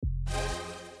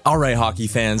All right, hockey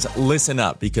fans, listen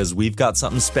up because we've got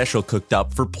something special cooked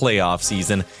up for playoff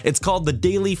season. It's called the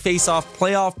Daily Face-Off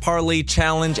Playoff Parlay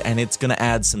Challenge, and it's going to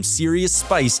add some serious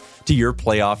spice to your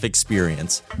playoff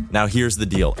experience. Now, here's the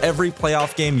deal. Every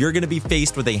playoff game, you're going to be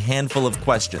faced with a handful of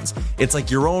questions. It's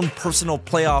like your own personal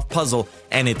playoff puzzle,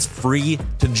 and it's free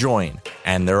to join.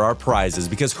 And there are prizes,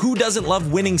 because who doesn't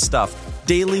love winning stuff?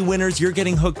 Daily winners, you're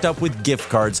getting hooked up with gift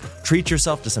cards. Treat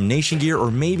yourself to some Nation gear or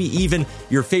maybe even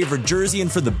your favorite jersey.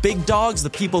 And for the big dogs, the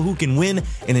people who can win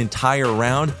an entire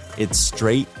round, it's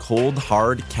straight, cold,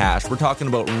 hard cash. We're talking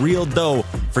about real dough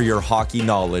for your hockey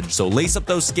knowledge. So lace up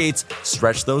those skates,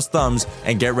 stretch those thumbs,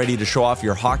 and get ready to show off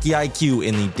your hockey IQ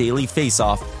in the Daily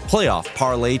Face-Off Playoff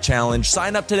Parlay Challenge.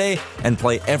 Sign up today and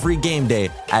play every game day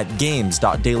at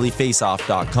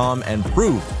games.dailyfaceoff.com and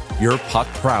prove your puck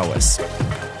prowess.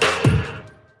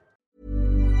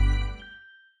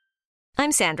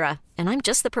 I'm Sandra, and I'm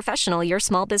just the professional your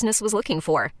small business was looking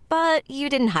for. But you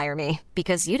didn't hire me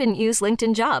because you didn't use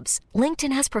LinkedIn Jobs.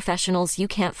 LinkedIn has professionals you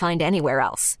can't find anywhere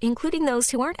else, including those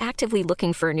who aren't actively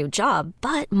looking for a new job,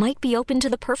 but might be open to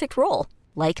the perfect role,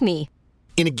 like me.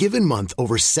 In a given month,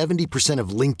 over 70% of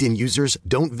LinkedIn users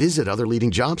don't visit other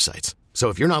leading job sites. So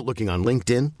if you're not looking on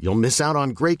LinkedIn, you'll miss out on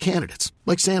great candidates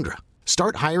like Sandra.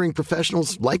 Start hiring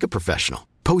professionals like a professional.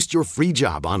 Post your free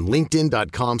job on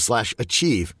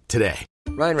linkedin.com/achieve today.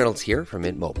 Ryan Reynolds here from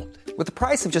Mint Mobile. With the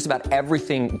price of just about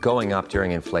everything going up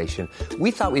during inflation,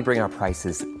 we thought we'd bring our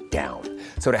prices down.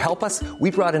 So to help us,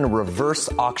 we brought in a reverse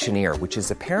auctioneer, which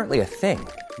is apparently a thing.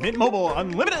 Mint Mobile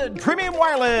Unlimited Premium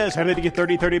Wireless. How to get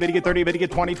 30, 30, bit to get 30, bit to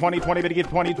get 20, 20, 20, bit to get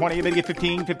 20, 20, bit to get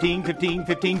 15, 15, 15,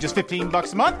 15, just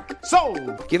 $15 a month?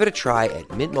 Sold! Give it a try at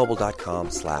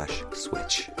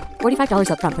mintmobile.com/switch.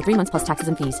 $45 up front for 3 months plus taxes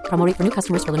and fees. Promo rate for new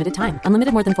customers for limited time.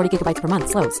 Unlimited more than 40 gigabytes per month.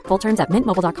 Slows full terms at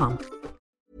mintmobile.com.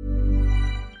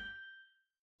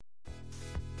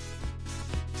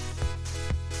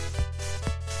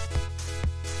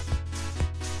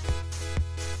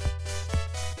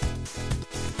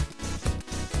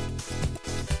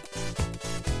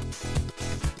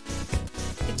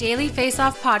 The Daily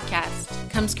Face-Off podcast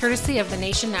comes courtesy of the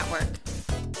Nation Network.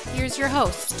 Here's your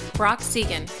host, Brock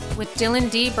Segan, with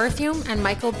Dylan D. Berthium and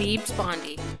Michael Beebs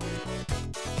Bondy.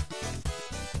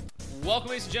 Welcome,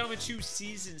 ladies and gentlemen, to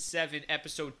Season 7,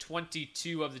 Episode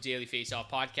 22 of the Daily Face-Off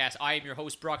podcast. I am your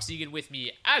host, Brock Segan. With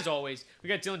me, as always, we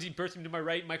got Dylan D. Berthium to my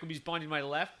right, Michael Beebs Bondy to my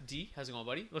left. D, how's it going,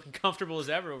 buddy? Looking comfortable as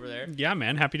ever over there. Yeah,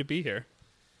 man. Happy to be here.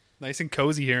 Nice and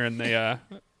cozy here in the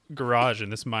garage in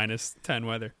this minus 10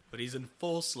 weather. But he's in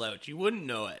full slouch. You wouldn't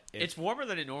know it. It's warmer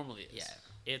than it normally is.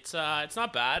 Yeah. It's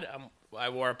not bad. I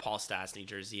wore a Paul Stastny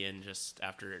jersey in just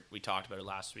after we talked about it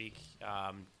last week,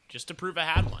 just to prove I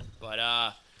had one.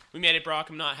 But we made it, Brock.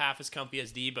 I'm not half as comfy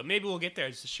as D, but maybe we'll get there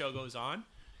as the show goes on.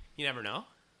 You never know.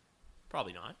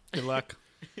 Probably not. Good luck.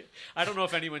 I don't know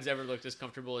if anyone's ever looked as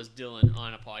comfortable as Dylan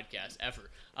on a podcast, ever.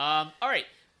 All right.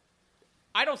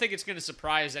 I don't think it's going to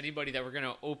surprise anybody that we're going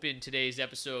to open today's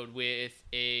episode with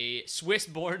a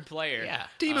Swiss-born player. Yeah.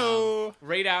 Timo!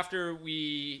 Right after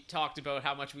we talked about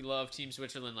how much we love Team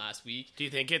Switzerland last week. Do you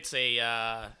think it's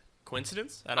a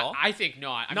coincidence at all? I think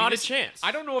not. Not a chance.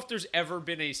 I don't know if there's ever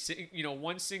been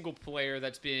one single player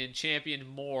that's been championed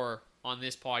more on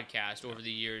this podcast over the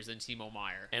years than Timo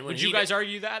Meier. And would you guys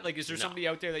argue that? Like, is there somebody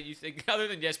out there that you think, other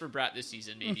than Jesper Bratt this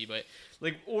season maybe, but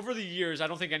like over the years, I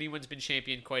don't think anyone's been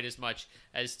championed quite as much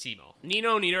as Timo.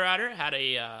 Nino Niederreiter had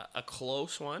a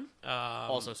close one,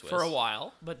 also Swiss for a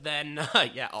while, but then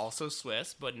also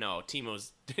Swiss. But no,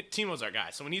 Timo's our guy.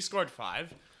 So when he scored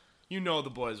 5, you know the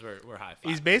boys were high five.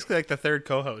 He's basically like the third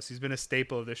co-host. He's been a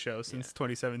staple of the show since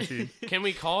 2017. Can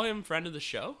we call him friend of the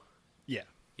show? Yeah.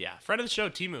 Yeah, friend of the show,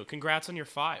 Timo. Congrats on your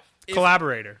 5.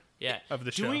 Collaborator. Yeah, of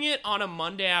the show. Doing it on a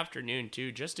Monday afternoon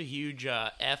too. Just a huge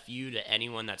FU to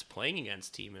anyone that's playing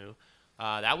against Timo.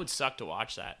 That would suck to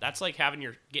watch that. That's like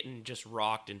getting just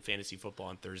rocked in fantasy football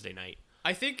on Thursday night.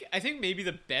 I think maybe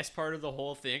the best part of the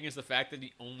whole thing is the fact that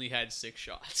he only had 6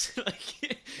 shots.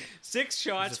 Like 6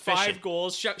 shots, 5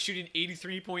 goals, shooting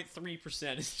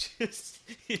 83.3%. It's just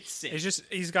insane.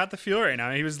 He's got the feel right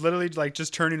now. He was literally like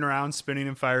just turning around, spinning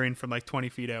and firing from like 20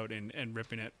 feet out and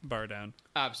ripping it bar down.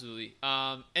 Absolutely.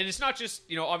 And it's not just,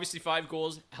 obviously 5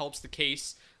 goals helps the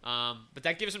case. But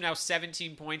that gives him now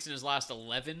 17 points in his last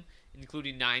 11,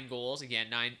 including 9 goals. Again,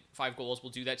 5 goals will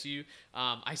do that to you.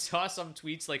 I saw some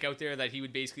tweets like out there that he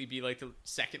would basically be like the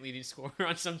second leading scorer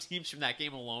on some teams from that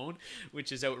game alone,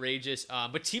 which is outrageous.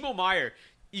 But Timo Meier,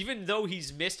 even though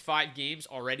he's missed 5 games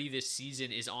already this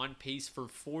season, is on pace for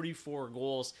 44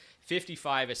 goals,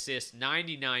 55 assists,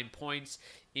 99 points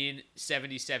in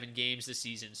 77 games this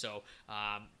season. So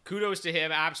kudos to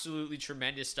him. Absolutely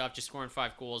tremendous stuff, just scoring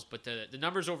 5 goals. But the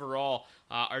numbers overall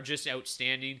are just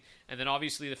outstanding. And then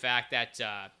obviously the fact that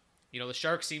the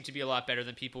Sharks seem to be a lot better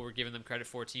than people were giving them credit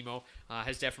for. Timo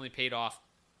has definitely paid off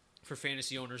for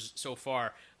fantasy owners so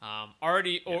far.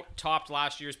 Topped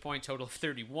last year's point total of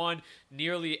 31,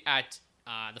 nearly at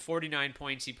the 49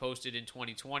 points he posted in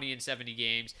 2020 in 70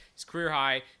 games. His career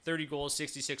high, 30 goals,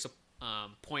 66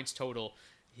 points total.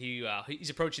 He's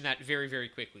approaching that very, very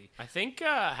quickly. I think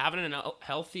having a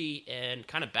healthy and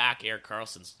kind of back Erik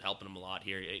Karlsson's helping him a lot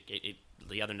here.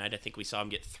 The other night, I think we saw him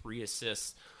get 3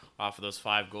 assists off of those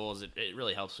 5 goals. It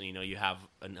really helps when you have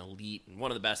an elite and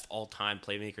one of the best all-time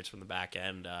playmakers from the back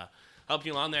end helping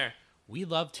you along there. We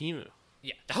love Timo.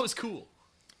 Yeah, that was cool.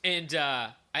 And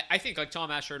I think like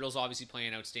Tom Ashertle's obviously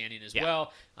playing outstanding as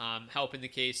well, helping the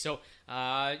case. So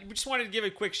we just wanted to give a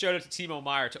quick shout out to Timo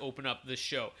Meier to open up the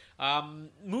show.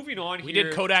 Moving on, we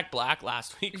did Kodak Black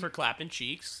last week for clapping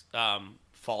cheeks,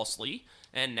 falsely,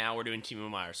 and now we're doing Timo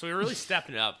Meier. So we're really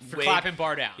stepping it up for clapping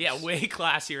bar downs. Yeah, way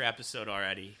classier episode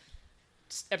already.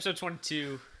 It's episode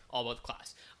 22, all about the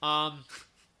class. All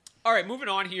right, moving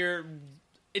on here.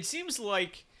 It seems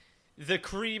like the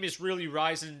cream is really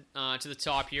rising to the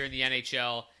top here in the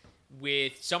NHL,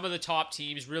 with some of the top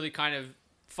teams really kind of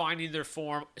finding their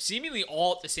form seemingly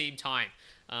all at the same time.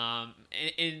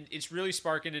 And it's really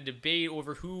sparking a debate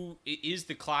over who is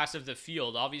the class of the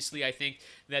field. Obviously, I think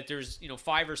that there's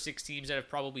 5 or 6 teams that have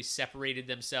probably separated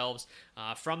themselves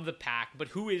from the pack, but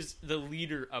who is the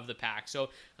leader of the pack? So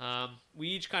we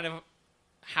each kind of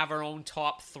have our own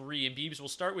top 3, and Beebs, we'll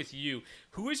start with you.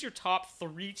 Who is your top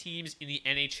 3 teams in the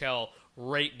NHL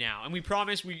right now? And we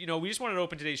promise we just wanted to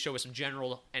open today's show with some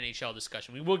general NHL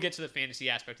discussion. We will get to the fantasy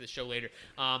aspect of the show later,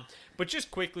 but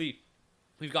just quickly,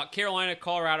 we've got Carolina,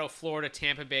 Colorado, Florida,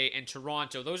 Tampa Bay, and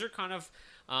Toronto. Those are kind of,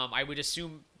 I would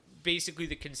assume, basically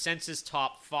the consensus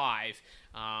top 5.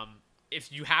 If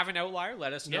you have an outlier,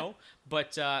 let us know.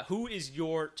 But who is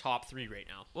your top 3 right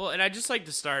now? Well, and I'd just like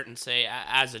to start and say,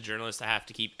 as a journalist, I have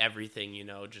to keep everything,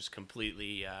 just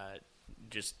completely,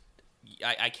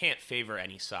 I can't favor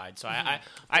any side. So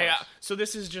so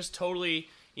this is just totally,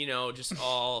 just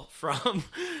all from,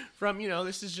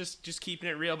 this is just keeping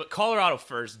it real. But Colorado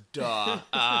first, duh.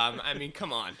 I mean,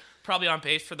 come on. Probably on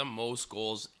pace for the most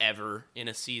goals ever in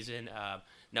a season.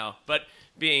 No, but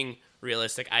being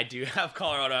realistic, I do have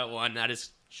Colorado at 1. That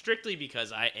is strictly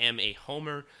because I am a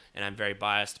homer and I'm very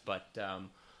biased. But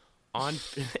on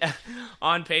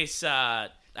pace, your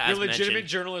legitimate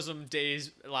journalism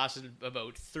days lasted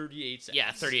about 38 seconds.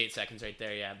 Yeah, 38 seconds right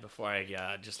there. Yeah, before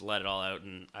I just let it all out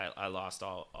and I lost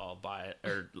all bias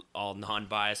or all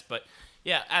non-bias. But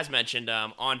yeah, as mentioned,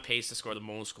 on pace to score the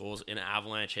most goals in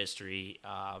Avalanche history.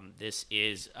 This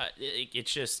is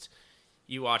it's just.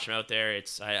 You watch them out there.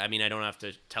 I mean, I don't have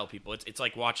to tell people. It's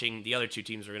like watching the other 2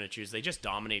 teams we're going to choose. They just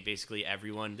dominate basically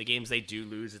everyone. The games they do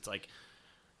lose, it's like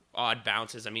odd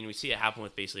bounces. I mean, we see it happen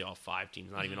with basically all 5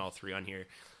 teams, not even all 3 on here.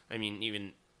 I mean,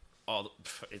 even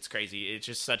it's crazy. It's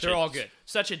just they're all good.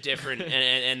 Such a different,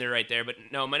 and they're right there. But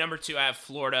no, my number 2, I have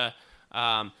Florida.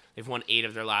 They've won 8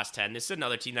 of their last 10. This is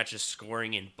another team that's just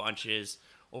scoring in bunches,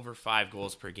 over 5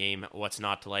 goals per game. What's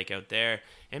not to like out there?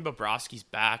 And Bobrovsky's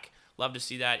back. Love to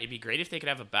see that. It'd be great if they could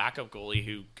have a backup goalie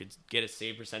who could get a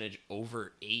save percentage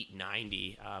over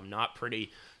 890. Not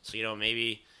pretty. So,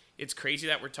 maybe it's crazy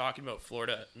that we're talking about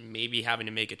Florida maybe having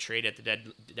to make a trade at the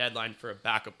deadline for a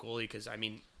backup goalie because, I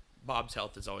mean, Bob's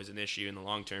health is always an issue in the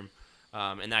long term.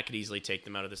 And that could easily take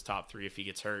them out of this top 3 if he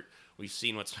gets hurt. We've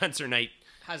seen what Spencer Knight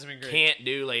hasn't been great. Can't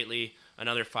do lately.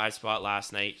 Another 5 spot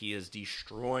last night. He is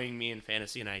destroying me in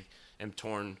fantasy, and I am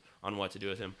torn on what to do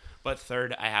with him. But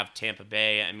 3rd, I have Tampa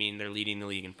Bay. I mean, they're leading the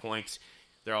league in points.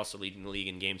 They're also leading the league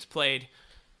in games played.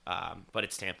 But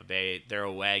it's Tampa Bay. They're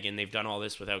a wagon. They've done all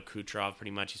this without Kucherov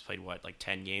pretty much. He's played,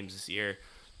 10 games this year.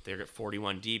 They're at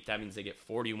 41 deep. That means they get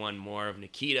 41 more of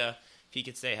Nikita. If he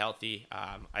could stay healthy,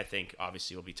 I think,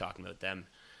 obviously, we'll be talking about them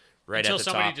right until at the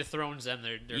top. Until somebody dethrones them,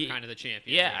 they're kind of the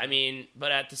champions. Yeah, I mean,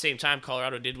 but at the same time,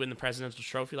 Colorado did win the Presidential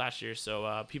Trophy last year,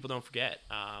 so people don't forget.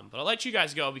 But I'll let you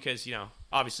guys go because,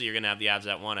 obviously you're going to have the Avs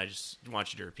at 1. I just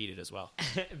want you to repeat it as well.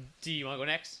 Do you want to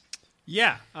go next?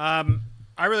 Yeah.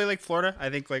 I really like Florida. I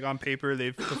think, on paper,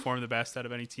 they've performed the best out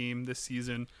of any team this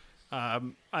season.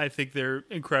 I think their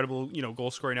incredible,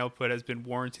 goal-scoring output has been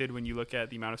warranted when you look at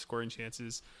the amount of scoring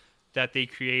chances that they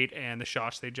create and the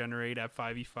shots they generate at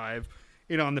 5v5,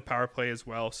 on the power play as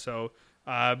well. So,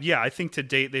 I think to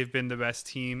date they've been the best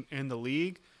team in the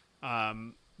league.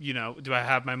 do I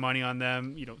have my money on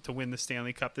them, to win the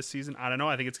Stanley Cup this season? I don't know.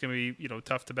 I think it's going to be,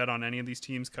 tough to bet on any of these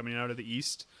teams coming out of the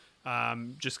East,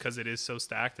 just because it is so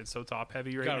stacked and so top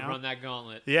heavy right now. Got to run that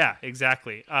gauntlet. Yeah,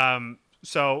 exactly.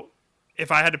 So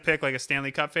if I had to pick like a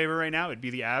Stanley Cup favorite right now, it'd be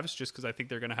the Avs, just because I think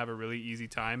they're going to have a really easy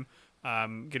time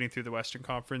getting through the Western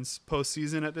Conference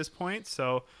postseason at this point.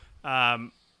 So,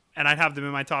 and I'd have them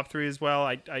in my top 3 as well.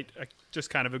 I just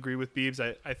kind of agree with Beebs.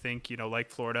 I think, like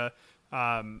Florida,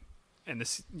 and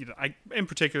this, in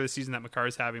particular the season that Makar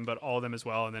is having, but all of them as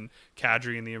well. And then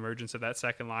Kadri and the emergence of that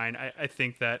second line. I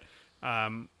think that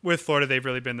with Florida, they've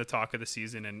really been the talk of the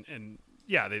season, and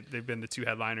yeah, they've been the 2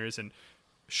 headliners. And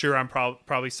sure, I'm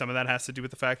probably some of that has to do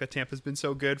with the fact that Tampa's been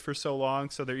so good for so long,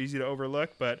 so they're easy to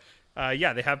overlook. But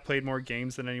yeah, they have played more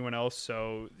games than anyone else,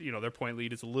 so their point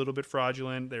lead is a little bit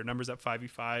fraudulent. Their numbers at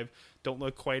 5v5 don't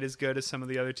look quite as good as some of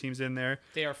the other teams in there.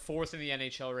 They are 4th in the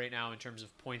NHL right now in terms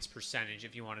of points percentage,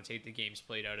 if you want to take the games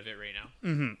played out of it right now.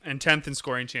 Mm-hmm. And 10th in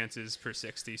scoring chances per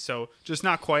 60, so just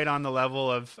not quite on the level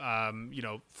of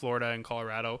Florida and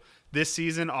Colorado this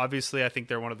season. Obviously, I think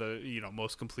they're one of the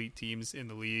most complete teams in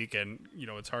the league, and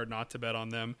it's hard not to bet on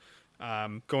them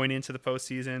going into the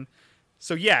postseason.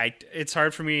 So yeah, it's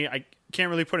hard for me. I can't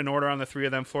really put an order on the 3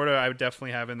 of them. Florida, I would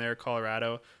definitely have in there.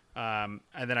 Colorado, and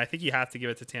then I think you have to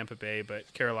give it to Tampa Bay,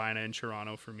 but Carolina and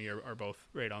Toronto for me are both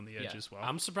right on the edge as well.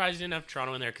 I'm surprised you didn't have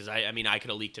Toronto in there, because I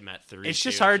could have leaked him at 3. It's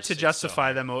just hard to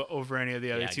justify them over any of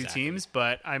the other 2 teams.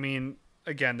 But I mean,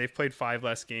 again, they've played 5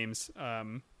 less games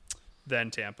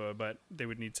than Tampa, but they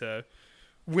would need to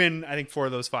win, I think, 4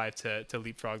 of those 5 to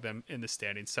leapfrog them in the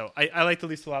standings. So I like the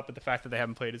Leafs a lot, but the fact that they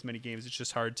haven't played as many games, it's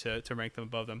just hard to rank them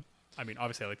above them. I mean,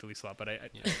 obviously I like the Leafs a lot, but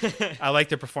I like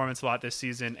their performance a lot this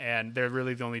season, and they're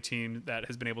really the only team that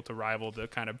has been able to rival the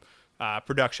kind of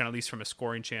production, at least from a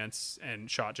scoring chance and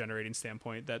shot generating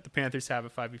standpoint, that the Panthers have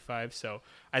at 5v5. So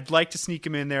I'd like to sneak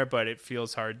them in there, but it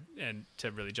feels hard and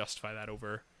to really justify that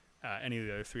over any of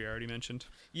the other 3 I already mentioned.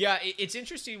 Yeah, it's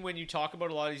interesting when you talk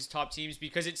about a lot of these top teams,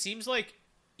 because it seems like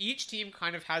each team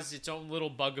kind of has its own little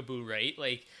bugaboo, right?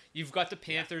 Like, you've got the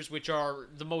Panthers, which are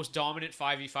the most dominant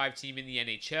 5v5 team in the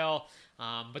NHL,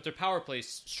 but their power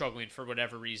play's struggling for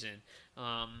whatever reason.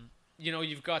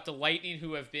 You've got the Lightning,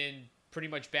 who have been pretty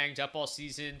much banged up all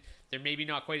season. They're maybe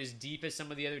not quite as deep as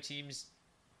some of the other teams,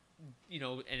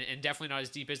 and definitely not as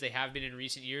deep as they have been in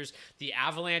recent years. The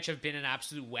Avalanche have been an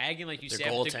absolute wagon, like you said.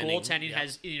 The goaltending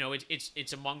has,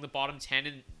 it's among the bottom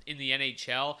 10 in the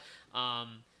NHL.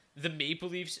 The Maple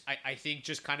Leafs, I think,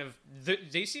 just kind of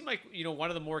they seem like one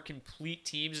of the more complete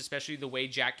teams, especially the way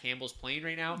Jack Campbell's playing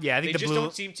right now. Yeah, I think they just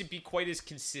don't seem to be quite as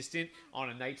consistent on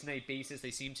a night-to-night basis. They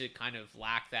seem to kind of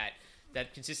lack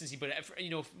that consistency. But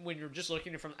when you're just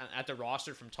looking at the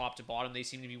roster from top to bottom, they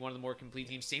seem to be one of the more complete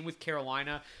teams. Same with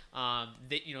Carolina.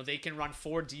 They can run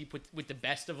 4 deep with the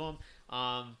best of them,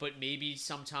 but maybe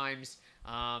sometimes.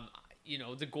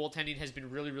 The goaltending has been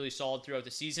really, really solid throughout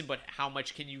the season, but how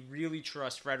much can you really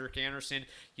trust Frederik Andersen,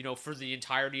 for the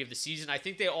entirety of the season? I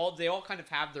think they all kind of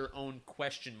have their own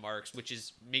question marks, which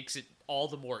makes it all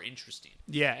the more interesting.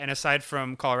 Yeah, and aside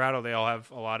from Colorado, they all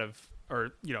have a lot of,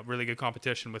 really good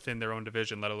competition within their own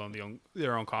division, let alone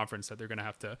their own conference that they're going to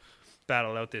have to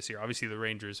battle out this year. Obviously, the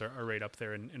Rangers are right up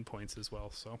there in points as well,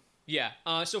 so... Yeah.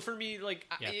 So for me,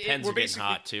 Pens are getting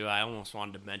hot too. I almost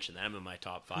wanted to mention them in my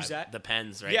top 5. Who's that? The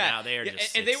Pens now. They are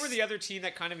just, and they were the other team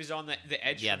that kind of is on the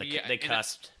edge. Yeah, for me. they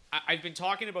cusped. I've been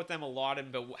talking about them a lot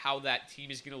and about how that team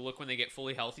is going to look when they get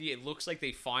fully healthy. It looks like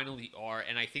they finally are,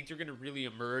 and I think they're going to really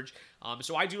emerge.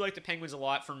 So I do like the Penguins a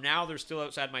lot. For now, they're still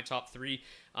outside my top 3.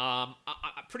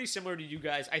 Pretty similar to you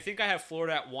guys. I think I have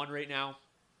Florida at 1 right now.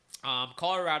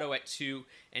 Colorado at 2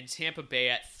 and Tampa Bay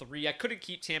at 3. I couldn't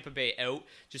keep Tampa Bay out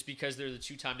just because they're the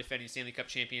 2-time defending Stanley Cup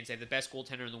champions. They have the best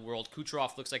goaltender in the world.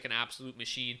 Kucherov looks like an absolute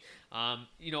machine.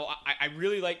 I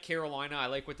really like Carolina. I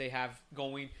like what they have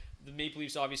going. The Maple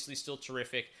Leafs obviously still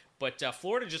terrific, but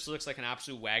Florida just looks like an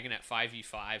absolute wagon at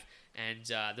 5v5,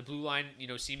 and the blue line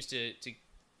seems to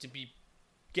be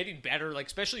getting better. Like,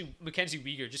 especially Mackenzie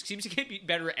Weegar just seems to get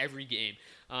better every game.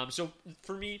 So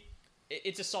for me,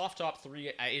 it's a soft top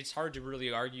 3. It's hard to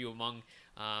really argue among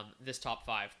this top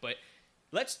 5. But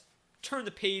let's turn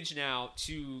the page now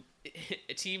to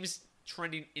teams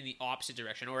trending in the opposite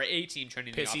direction, or a team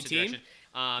trending in the opposite direction.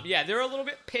 They're a little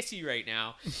bit pissy right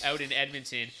now out in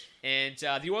Edmonton. And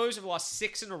the Oilers have lost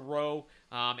 6 in a row,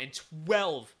 and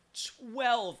 12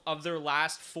 of their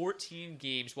last 14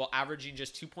 games, while averaging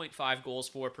just 2.5 goals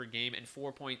for per game and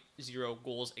 4.0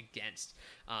 goals against.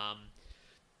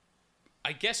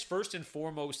 I guess first and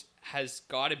foremost has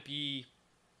got to be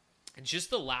just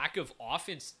the lack of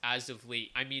offense as of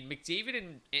late. I mean,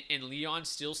 McDavid and Leon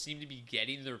still seem to be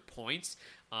getting their points.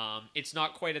 It's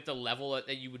not quite at the level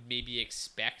that you would maybe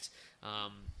expect,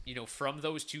 from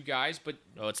those two guys. But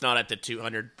no, it's not at the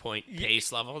 200-point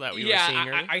pace level that we were seeing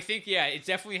earlier. I think, it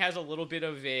definitely has a little bit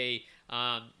of a,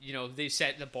 they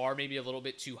set the bar maybe a little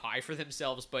bit too high for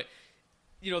themselves. But,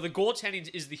 the goaltending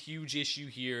is the huge issue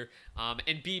here.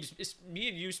 And Beebs, me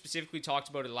and you specifically talked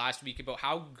about it last week about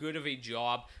how good of a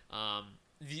job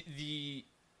the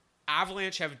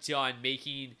Avalanche have done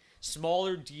making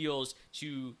smaller deals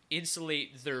to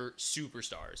insulate their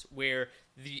superstars, where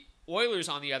the Oilers,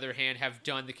 on the other hand, have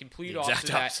done the complete opposite of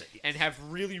that and have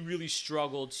really, really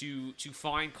struggled to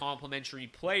find complementary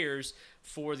players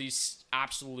for these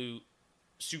absolute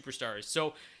superstars.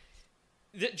 So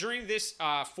during this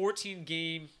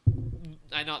 14-game,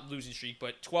 not losing streak,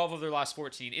 but 12 of their last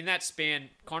 14, in that span,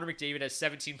 Connor McDavid has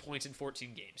 17 points in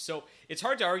 14 games. So it's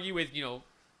hard to argue with,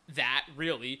 that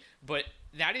really, but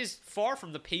that is far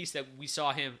from the pace that we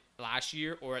saw him last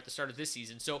year or at the start of this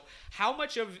season. So how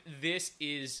much of this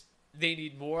is they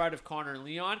need more out of Connor and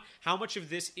Leon? How much of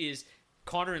this is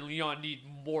Connor and Leon need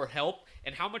more help?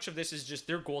 And how much of this is just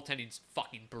their goaltending's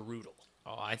fucking brutal?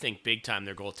 Oh, I think big time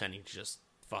their goaltending's just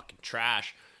fucking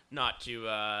trash. Not to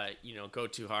go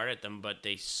too hard at them, but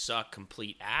they suck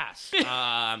complete ass.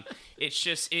 It's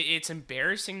just it's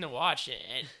embarrassing to watch,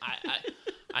 and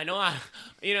I know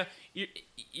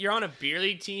you're on a beer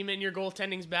league team and your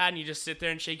goaltending's bad, and you just sit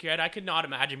there and shake your head. I could not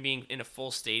imagine being in a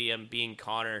full stadium, being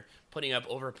Connor, putting up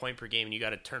over a point per game, and you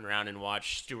got to turn around and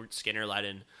watch Stuart Skinner let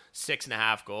in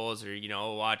 6.5 goals, or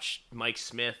watch Mike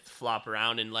Smith flop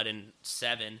around and let in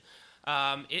 7.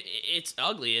 It's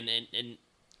ugly, and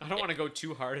I don't want to go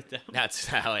too hard at them. That's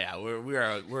hell yeah.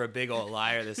 We're a big old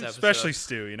liar this episode. Especially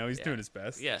Stu. He's doing his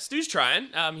best. Yeah, Stu's trying.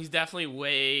 He's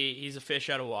definitely he's a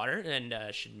fish out of water, and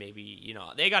should maybe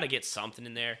they got to get something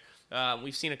in there.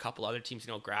 We've seen a couple other teams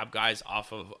grab guys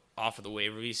off of the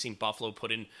waiver. We've seen Buffalo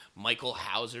put in Michael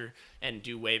Hauser and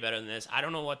do way better than this. I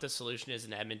don't know what the solution is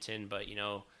in Edmonton, but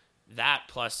that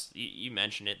plus you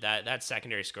mentioned it, that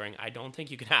secondary scoring, I don't think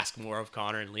you can ask more of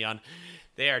Connor and Leon.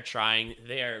 They are trying.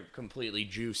 They are completely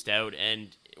juiced out, and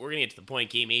we're going to get to the point.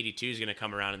 Game 82 is going to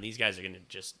come around, and these guys are going to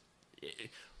just,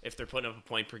 if they're putting up a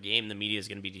point per game, the media is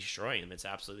going to be destroying them. It's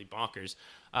absolutely bonkers.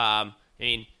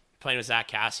 Playing with Zach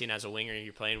Kassian as a winger,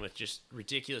 you're playing with just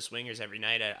ridiculous wingers every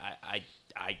night.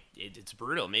 It's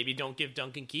brutal. Maybe don't give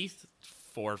Duncan Keith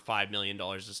 $4 or $5 million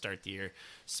to start the year.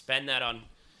 Spend that on,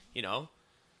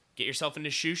 get yourself into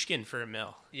Shushkin for $1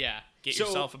 million. Yeah. Get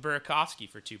yourself a Burakovsky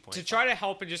for 2 points. To try to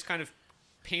help and just kind of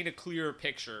paint a clearer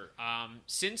picture,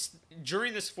 since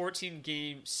during this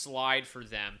 14-game slide for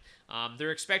them,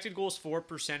 their expected goals for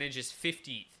percentage is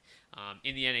 15th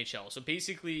in the NHL. So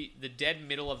basically, the dead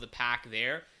middle of the pack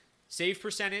there. Save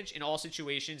percentage in all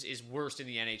situations is worst in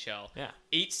the NHL. Yeah.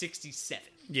 867.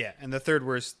 Yeah, and the third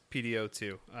worst PDO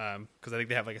too, because I think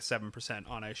they have like a 7%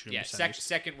 on ice shooting percentage.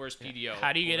 Second worst PDO.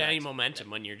 How do you get any momentum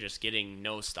when you're just getting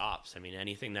no stops? I mean,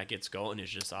 anything that gets going is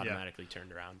just automatically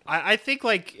turned around. I think,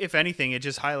 if anything, it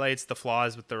just highlights the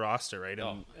flaws with the roster, right?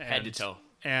 Head to toe.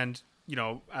 And,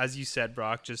 as you said,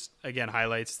 Brock, just, again,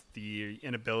 highlights the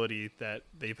inability that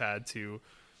they've had to,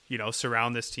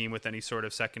 surround this team with any sort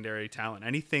of secondary talent.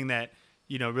 Anything that,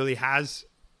 really has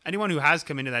anyone who has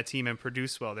come into that team and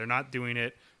produced well, they're not doing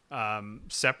it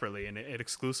separately and it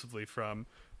exclusively from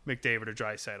McDavid or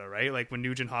Draisaitl, right? Like when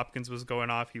Nugent Hopkins was going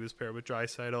off, he was paired with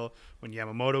Draisaitl. When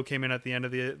Yamamoto came in at the end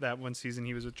of that one season,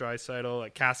 he was with Draisaitl.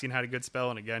 Like Kassian had a good spell,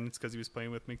 and again, it's because he was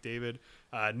playing with McDavid.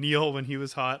 Neil, when he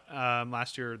was hot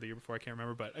last year or the year before, I can't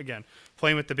remember, but again,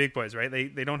 playing with the big boys, right?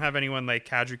 They don't have anyone like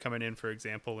Kadri coming in, for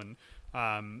example,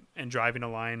 and driving a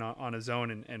line on his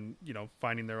own and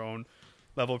finding their own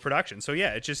level of production. So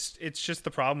yeah, it's just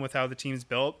the problem with how the team's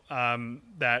built,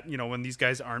 that when these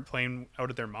guys aren't playing out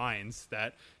of their minds,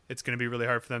 that it's going to be really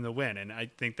hard for them to win. And I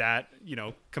think that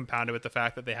compounded with the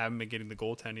fact that they haven't been getting the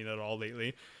goaltending at all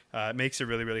lately, makes it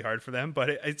really, really hard for them. But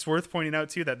it's worth pointing out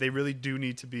too that they really do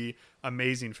need to be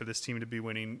amazing for this team to be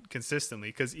winning consistently,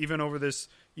 because even over this,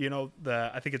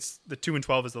 I think it's the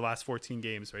 2-12 is the last 14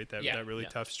 games, right? That really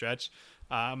tough stretch.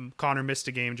 Connor missed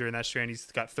a game during that stretch. He's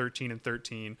got 13 and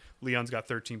 13. Leon's got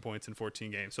 13 points in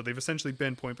 14 games. So they've essentially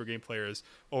been point per game players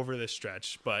over this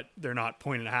stretch, but they're not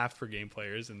 1.5 per game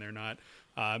players, and they're not,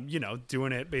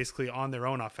 doing it basically on their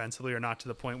own offensively, or not to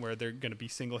the point where they're going to be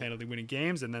single-handedly winning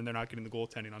games, and then they're not getting the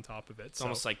goaltending on top of it. It's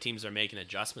almost like teams are making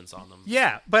adjustments on them.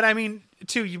 Yeah, but I mean,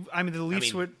 mean, the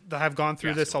Leafs would have gone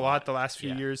through this a lot the last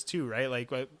few years too, right?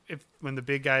 Like when the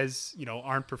big guys,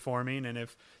 aren't performing, and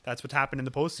if that's what happened in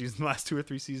the postseason the last 2 or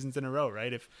 3 seasons in a row,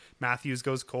 right? If Matthews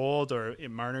goes cold or if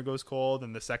Marner goes cold,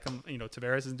 and the second,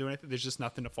 Tavares isn't doing anything, there's just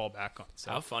nothing to fall back on.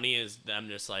 So how funny is them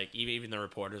just like even the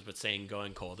reporters, but saying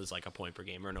going cold is like a point per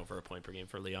game or an over a point per game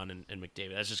for Leon and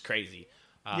McDavid. That's just crazy.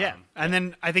 And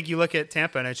then I think you look at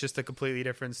Tampa, and it's just a completely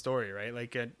different story, right?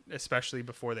 Like especially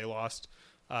before they lost.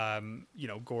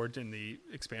 Gord in the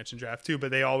expansion draft too,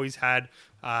 but they always had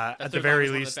at the very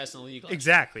least the best in the league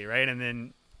exactly right.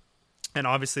 And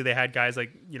obviously they had guys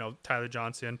like Tyler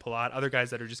Johnson, Palat, other guys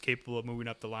that are just capable of moving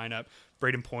up the lineup.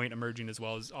 Braden Point emerging as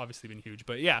well has obviously been huge.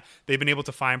 But yeah, they've been able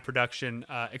to find production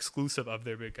exclusive of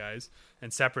their big guys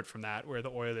and separate from that, where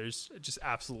the Oilers just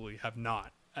absolutely have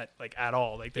not at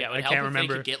all. Like I can't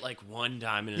remember. They could get like one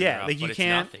diamond in the rough, like you but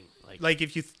can't. It's nothing. Like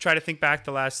if you try to think back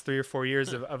the last 3 or 4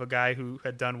 years of a guy who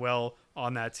had done well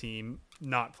on that team,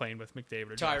 not playing with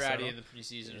McDavid or Tyrati in the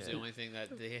preseason was the only thing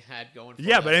that they had going for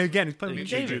them. But again, he's playing with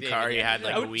McDavid. Kari had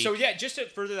like a week. So yeah, just to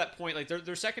further that point, like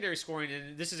their secondary scoring,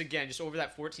 and this is again just over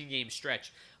that 14-game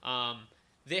stretch.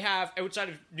 They have, outside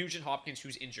of Nugent Hopkins,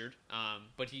 who's injured,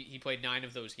 but he played 9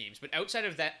 of those games. But outside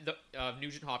of that,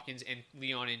 Nugent Hopkins and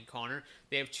Leon and Connor,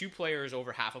 they have 2 players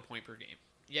over half a point per game.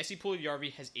 Jesse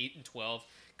Puljujarvi has 8 and 12.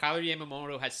 Kyler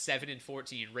Yamamoto has 7 and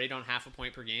 14, right on half a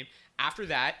point per game. After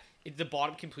that, the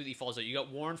bottom completely falls out. You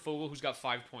got Warren Fogle, who's got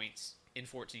 5 points in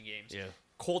 14 games. Yeah.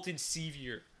 Colton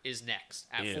Sevier is next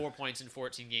at 4 points in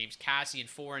 14 games. Cassian,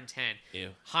 4 and 10. Ew.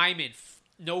 Hyman,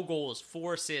 no goals,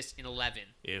 4 assists in 11.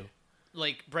 Ew.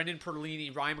 Like Brendan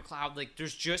Perlini, Ryan McLeod, like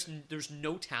there's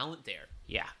no talent there.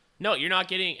 Yeah. No, you're not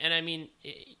getting, and I mean,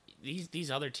 these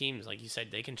other teams, like you said,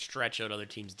 they can stretch out other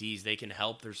teams' Ds. They can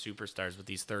help their superstars with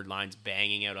these third lines,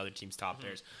 banging out other teams' top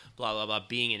players, blah, blah, blah,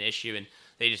 being an issue, and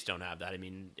they just don't have that. I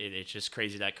mean, it's just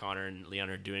crazy that Connor and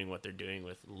Leon are doing what they're doing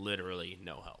with literally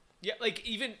no help. Yeah, like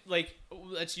even, like,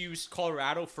 let's use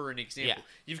Colorado for an example. Yeah.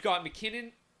 You've got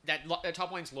McKinnon, that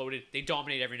top line's loaded. They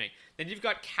dominate every night. Then you've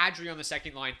got Kadri on the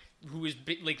second line, who is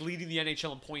like leading the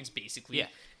NHL in points, basically. Yeah.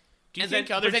 Do you and think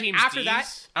then, other teams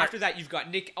after that, you've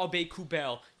got Nick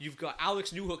Aube-Kubel. You've got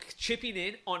Alex Newhook chipping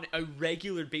in on a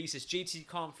regular basis. JT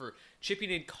Compher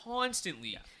chipping in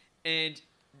constantly. Yeah. And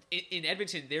in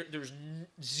Edmonton, there's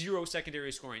zero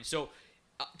secondary scoring. So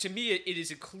to me, it is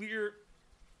a clear...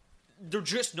 They're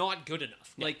just not good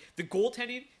enough. Yeah. Like, the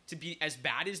goaltending, to be as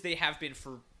bad as they have been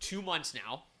for 2 months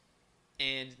now,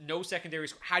 and no secondary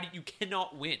score, you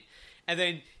cannot win. And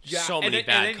then... so many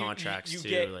bad contracts, you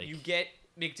too. You get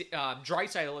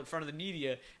Draisaitl in front of the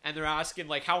media, and they're asking,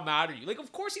 like, how mad are you? Like,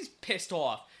 of course he's pissed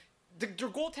off. Their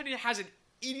goaltending has an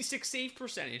 86 save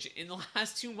percentage in the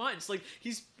last 2 months. Like,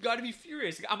 he's got to be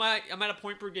furious. I'm at a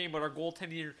point per game, but our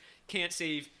goaltender can't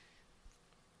save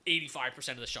 85%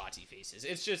 of the shots he faces.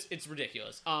 It's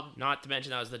ridiculous. Not to mention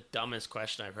that was the dumbest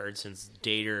question I've heard since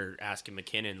Dater asking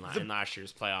McKinnon in last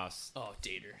year's playoffs. Oh,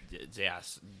 Dater. Yeah,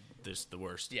 this the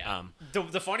worst. Yeah.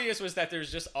 The funniest was that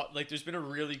there's just there's been a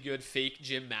really good fake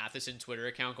Jim Matheson Twitter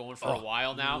account going for a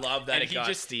while now. Love that. And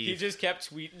he just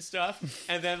kept tweeting stuff,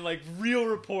 and then like real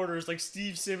reporters like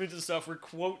Steve Simmons and stuff were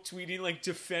quote tweeting like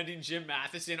defending Jim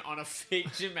Matheson on a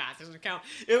fake Jim Matheson account.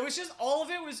 It was just all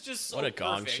of it was just so what a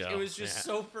gong perfect. show. It was just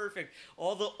so perfect.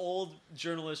 All the old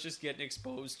journalists just getting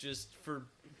exposed just for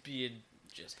being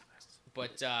just.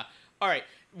 But all right,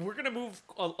 we're going to move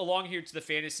along here to the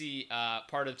fantasy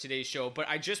part of today's show, but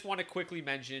I just want to quickly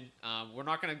mention, we're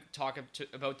not going to talk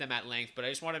about them at length, but I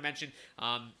just want to mention,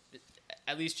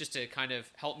 at least just to kind of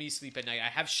help me sleep at night, I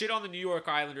have shit on the New York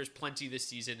Islanders plenty this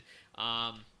season.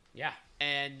 Yeah,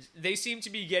 and they seem to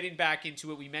be getting back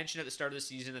into it. We mentioned at the start of the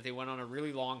season that they went on a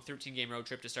really long 13-game road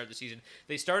trip to start the season.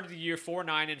 They started the year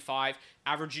 4-9-5,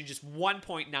 averaging just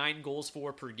 1.9 goals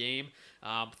for per game,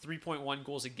 3.1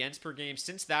 goals against per game.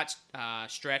 Since that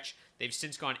stretch, they've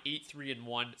since gone 8-3-1,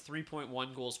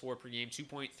 3.1 goals for per game,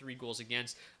 2.3 goals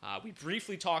against. We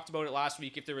briefly talked about it last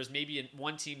week. If there was maybe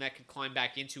one team that could climb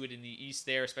back into it in the East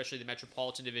there, especially the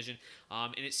Metropolitan Division,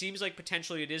 and it seems like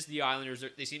potentially it is the Islanders.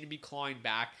 They seem to be clawing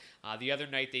back. The other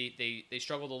night they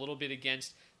struggled a little bit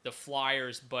against the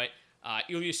Flyers, but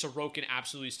Ilya Sorokin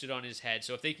absolutely stood on his head.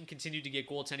 So if they can continue to get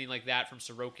goaltending like that from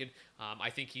Sorokin, I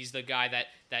think he's the guy that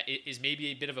is maybe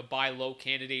a bit of a buy low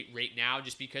candidate right now,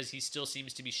 just because he still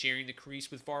seems to be sharing the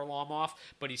crease with Varlamov,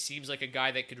 but he seems like a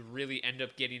guy that could really end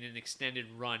up getting an extended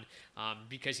run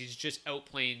because he's just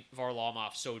outplaying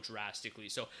Varlamov so drastically.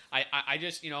 So I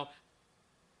just,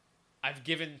 I've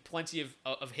given plenty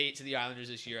of hate to the Islanders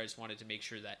this year. I just wanted to make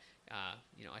sure that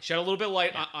I shed a little bit of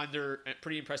light on their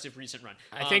pretty impressive recent run.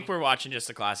 I think we're watching just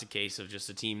a classic case of just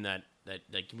a team that That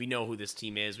like we know who this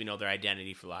team is. We know their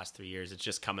identity for the last 3 years. It's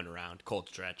just coming around. Cold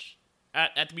stretch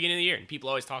at the beginning of the year. And people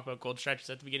always talk about cold stretches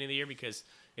at the beginning of the year because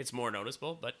it's more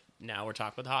noticeable. But now we're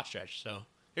talking about the hot stretch. So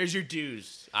here's your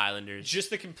dues, Islanders. Just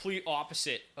the complete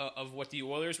opposite of what the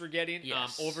Oilers were getting.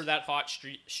 Yes. Over that hot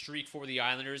streak for the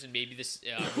Islanders, and maybe this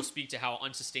will speak to how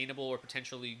unsustainable or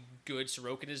potentially good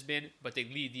Sorokin has been, but they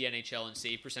lead the NHL in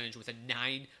save percentage with a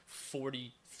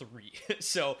 .943.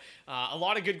 So a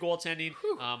lot of good goaltending.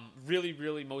 Really,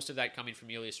 really most of that coming from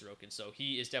Ilya Sorokin. So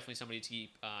he is definitely somebody to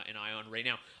keep an eye on right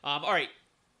now. All right.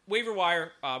 Waiver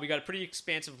wire, we got a pretty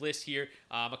expansive list here.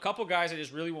 A couple guys I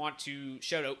just really want to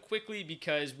shout out quickly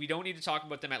because we don't need to talk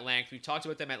about them at length. We've talked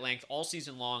about them at length all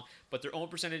season long, but their own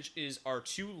percentages are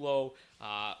too low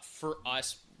for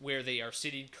us where they are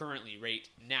sitting currently right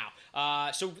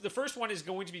now. So the first one is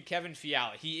going to be Kevin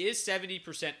Fiala. He is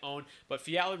 70% owned, but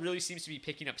Fiala really seems to be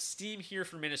picking up steam here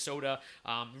for Minnesota.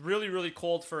 Really, really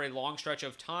cold for a long stretch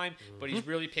of time, but he's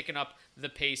really picking up the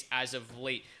pace as of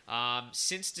late.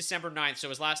 Since December 9th, so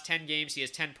his last 10 games, he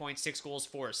has 10 points, 6 goals,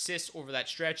 4 assists over that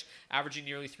stretch, averaging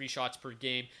nearly 3 shots per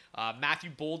game.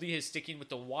 Matthew Boldy is sticking with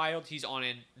the Wild. He's on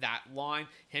in that line.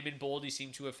 Him and Boldy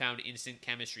seem to have found instant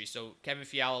chemistry. So Kevin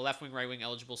Fiala, left wing, right wing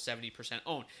eligible, 70%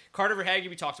 owned. Carter Verhaeghe,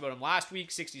 we talked about him last week,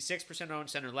 66% owned,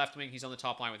 center left wing. He's on the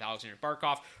top line with Alexander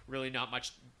Barkov. Really not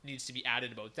much needs to be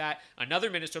added about that. Another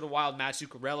Minnesota Wild, Matt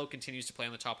Zuccarello, continues to play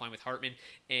on the top line with Hartman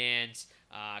and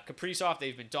Kaprizov.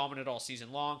 They've been dominant all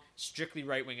season long. Strictly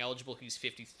right wing eligible. He's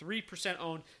 53%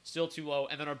 owned, still too low.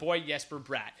 And then our boy Jesper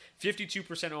Bratt,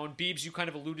 52% owned. Beebs, you kind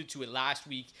of alluded to it last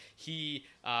week. He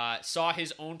saw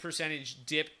his own percentage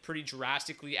dip pretty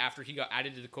drastically after he got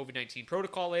added to the COVID-19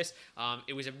 protocol list.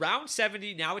 It was around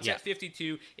 70. Now it's at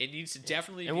 52. It needs to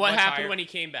definitely And be what much happened higher. when he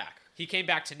came back? He came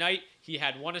back tonight. He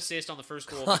had 1 assist on the first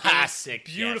goal. Classic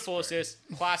Beautiful Jesper. assist.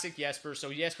 Classic Jesper.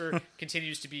 So Jesper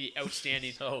continues to be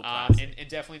outstanding. So classic. And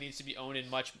definitely needs to be owned in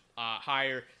much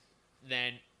higher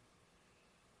than,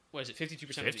 what is it,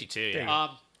 52%? 52, yeah.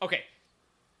 Okay.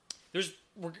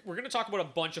 We're going to talk about a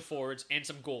bunch of forwards and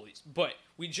some goalies, but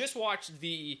we just watched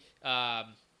the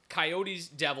Coyotes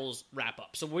Devils wrap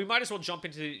up. So we might as well jump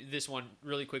into this one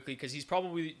really quickly because he's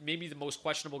probably maybe the most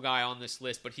questionable guy on this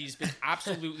list, but he's been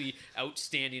absolutely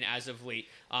outstanding as of late.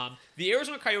 The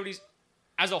Arizona Coyotes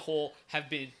as a whole have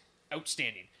been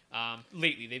outstanding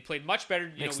lately. They've played much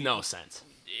better. Makes no sense.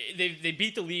 They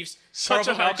beat the Leafs. Such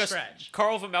a hard stretch.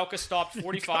 Carl Vejmelka stopped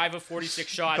 45 of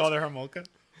 46 shots. Call her Homolka.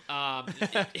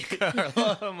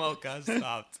 Mocha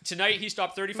stopped. Tonight he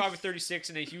stopped 35 of 36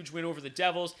 in a huge win over the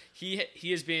Devils. He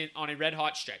has been on a red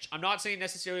hot stretch. I'm not saying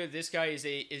necessarily that this guy is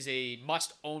a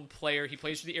must own player. He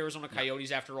plays for the Arizona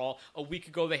Coyotes after all. A week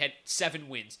ago they had 7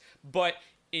 wins, but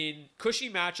in cushy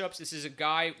matchups, this is a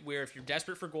guy where if you're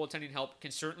desperate for goaltending help,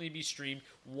 can certainly be streamed.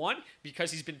 1,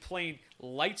 because he's been playing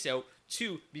lights out.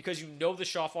 2, because you know the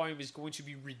shot volume is going to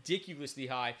be ridiculously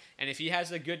high, and if he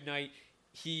has a good night,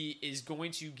 he is going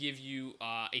to give you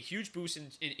a huge boost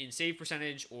in save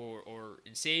percentage or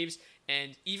in saves.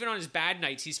 And even on his bad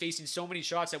nights, he's facing so many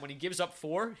shots that when he gives up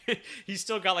 4, he's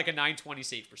still got like a .920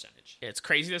 save percentage. It's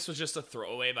crazy this was just a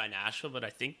throwaway by Nashville, but I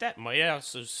think that might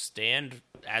also stand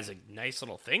as a nice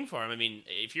little thing for him. I mean,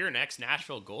 if you're an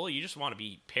ex-Nashville goalie, you just want to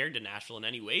be paired to Nashville in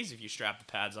any ways if you strap the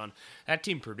pads on. That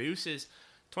team produces.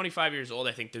 25 years old,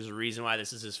 I think there's a reason why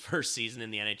this is his first season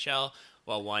in the NHL.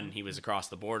 Well, 1, he was across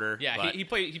the border. Yeah, but, he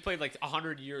played like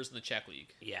 100 years in the Czech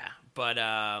League. Yeah, but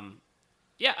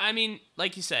yeah, I mean,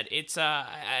 like you said, it's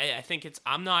I think it's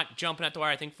I'm not jumping at the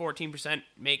wire. I think 14%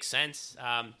 makes sense.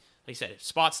 Like you said,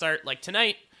 spot start like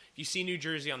tonight. If you see New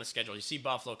Jersey on the schedule, you see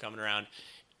Buffalo coming around,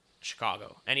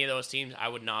 Chicago, any of those teams, I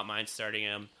would not mind starting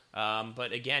him.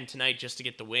 But again, tonight just to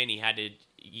get the win, he had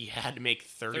to make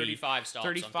 35 stops,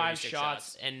 35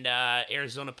 shots, and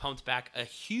Arizona pumped back a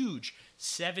huge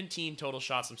 17 total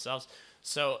shots themselves.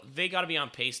 So they got to be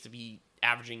on pace to be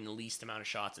averaging the least amount of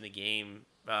shots in a game,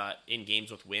 in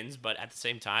games with wins. But at the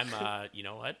same time, you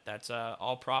know what? That's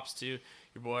all props to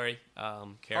your boy,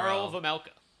 Carl Vejmelka.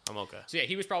 Homolka. So yeah,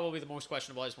 he was probably the most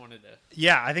questionable. I just wanted to.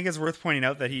 Yeah, I think it's worth pointing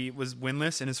out that he was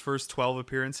winless in his first 12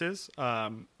 appearances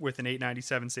with an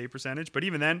 .897 save percentage. But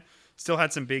even then, still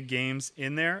had some big games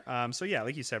in there. So yeah,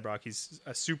 like you said, Brock, he's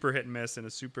a super hit and miss and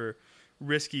a super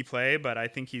risky play. But I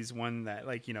think he's one that,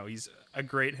 like, you know, he's a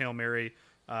great Hail Mary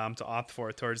to opt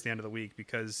for towards the end of the week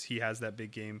because he has that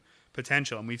big game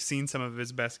potential. And we've seen some of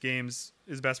his best games,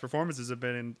 his best performances have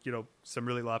been in, you know, some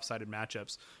really lopsided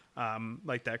matchups.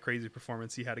 Like that crazy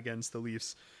performance he had against the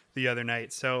Leafs the other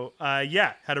night. So,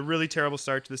 yeah, had a really terrible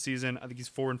start to the season. I think he's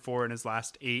 4-4 in his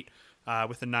last 8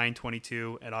 with a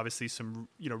 .922 and obviously some,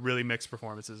 you know, really mixed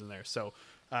performances in there. So,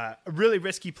 a really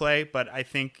risky play, but I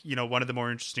think, one of the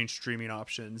more interesting streaming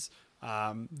options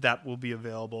that will be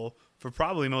available for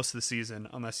probably most of the season,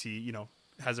 unless he,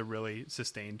 has a really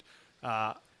sustained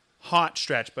hot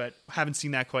stretch, but haven't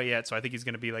seen that quite yet. So I think he's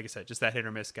going to be, like I said, just that hit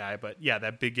or miss guy. But yeah,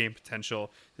 that big game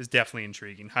potential is definitely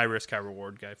intriguing. High risk, high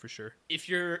reward guy for sure. If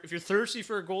you're thirsty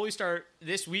for a goalie start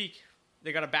this week,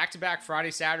 they got a back-to-back Friday,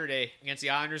 Saturday against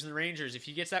the Islanders and the Rangers. If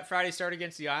he gets that Friday start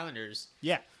against the Islanders,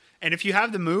 yeah. And if you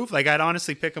have the move, like I'd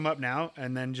honestly pick him up now,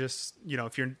 and then just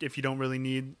if you don't really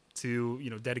need to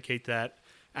dedicate that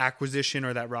acquisition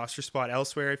or that roster spot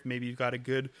elsewhere, if maybe you've got a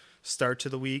good start to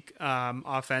the week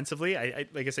offensively, I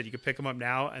like I said, you could pick him up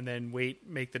now and then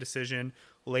make the decision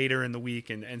later in the week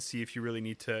and see if you really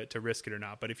need to risk it or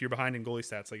not. But if you're behind in goalie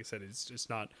stats, like I said, it's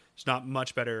not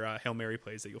much better Hail Mary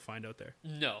plays that you'll find out there.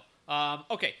 No.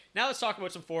 Okay, now let's talk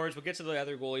about some forwards. We'll get to the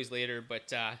other goalies later,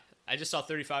 but I just saw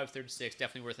 35-36,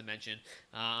 definitely worth a mention.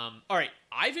 All right,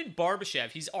 Ivan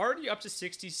Barbashev, he's already up to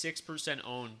 66%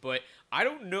 owned, but I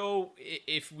don't know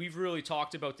if we've really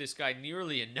talked about this guy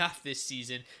nearly enough this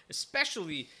season,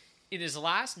 especially in his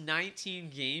last 19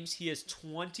 games. He has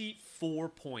 24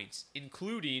 points,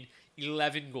 including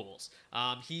 11 goals.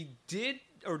 He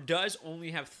does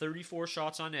only have 34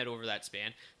 shots on net over that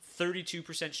span,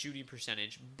 32% shooting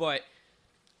percentage, but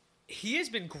he has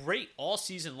been great all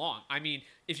season long. I mean,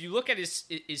 if you look at his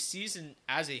season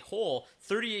as a whole,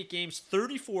 38 games,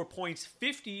 34 points,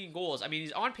 15 goals. I mean,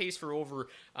 he's on pace for over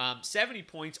 70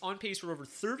 points, on pace for over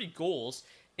 30 goals,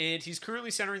 and he's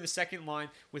currently centering the second line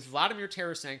with Vladimir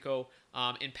Tarasenko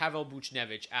and Pavel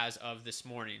Buchnevich as of this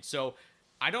morning. So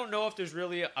I don't know if there's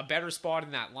really a better spot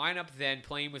in that lineup than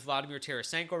playing with Vladimir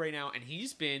Tarasenko right now, and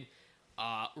he's been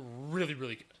really,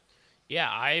 really good. Yeah,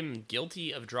 I'm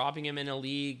guilty of dropping him in a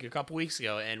league a couple weeks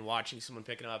ago and watching someone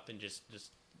pick it up and just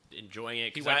enjoying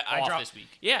it. He went off this week.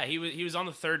 Yeah, he was on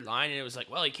the third line, and it was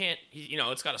like, well, he can't.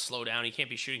 It's got to slow down. He can't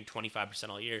be shooting 25%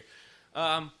 all year.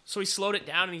 So he slowed it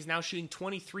down, and he's now shooting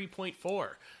 23.4,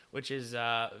 which is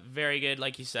very good,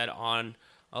 like you said, on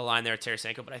a line there at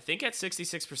Tarasenko. But I think at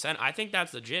 66%, I think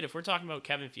that's legit. If we're talking about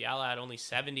Kevin Fiala at only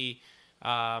 70,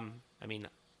 I mean,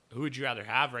 who would you rather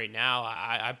have right now?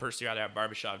 I personally rather have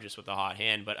Barbashev just with a hot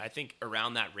hand, but I think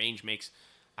around that range makes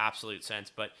absolute sense.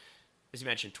 But as you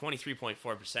mentioned,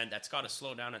 23.4%, that's got to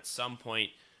slow down at some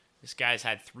point. This guy's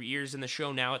had 3 years in the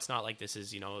show now. It's not like this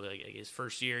is, like his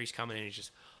first year. He's coming in, he's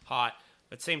just hot.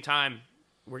 But at the same time,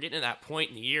 we're getting to that point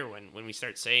in the year when we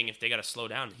start saying if they got to slow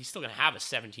down, he's still going to have a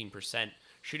 17%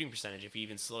 shooting percentage if he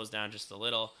even slows down just a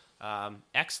little.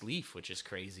 Ex-Leaf, which is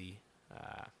crazy.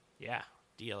 Yeah.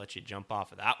 I'll let you jump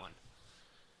off of that one.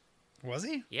 Was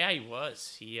he? Yeah, he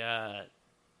was. He was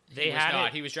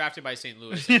drafted by St.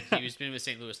 Louis. He's been with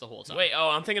St. Louis the whole time. Wait,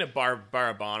 I'm thinking of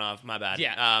Barabanov. My bad.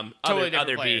 Yeah, totally different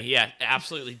other player. B. Yeah,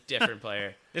 absolutely different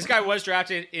player. This guy was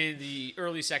drafted in the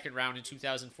early second round in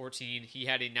 2014. He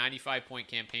had a 95-point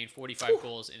campaign, 45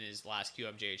 goals in his last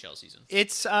QMJHL season.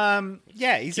 It's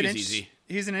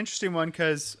he's an interesting one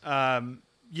because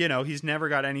he's never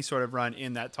got any sort of run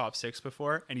in that top six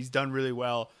before, and he's done really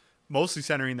well, mostly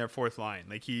centering their fourth line.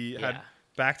 Like he had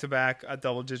back-to-back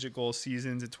double-digit goal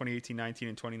seasons in 2018-19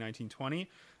 and 2019-20.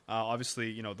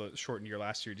 Obviously, the shortened year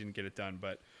last year didn't get it done,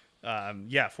 but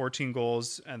 14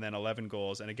 goals and then 11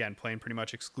 goals, and again, playing pretty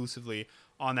much exclusively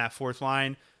on that fourth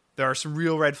line. There are some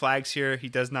real red flags here. He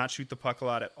does not shoot the puck a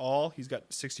lot at all. He's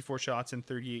got 64 shots in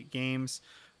 38 games.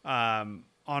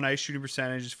 On-ice shooting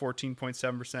percentage is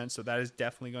 14.7%, so that is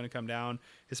definitely going to come down.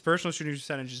 His personal shooting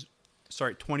percentage is,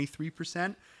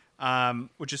 23%,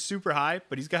 which is super high,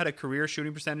 but he's got a career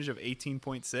shooting percentage of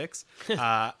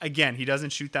 18.6. Again, he doesn't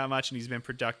shoot that much, and he's been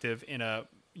productive in a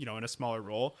smaller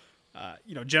role.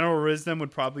 General wisdom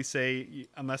would probably say,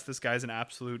 unless this guy's an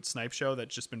absolute snipe show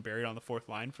that's just been buried on the fourth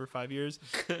line for 5 years,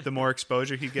 the more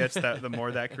exposure he gets, the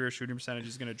more that career shooting percentage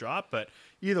is going to drop. But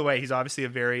either way, he's obviously a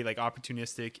very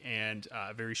opportunistic and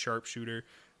very sharp shooter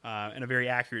and a very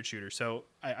accurate shooter. So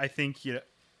I think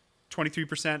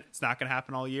 23%, it's not going to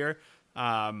happen all year.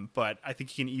 But I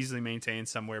think he can easily maintain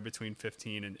somewhere between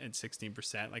 15 and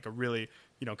 16%, like a really,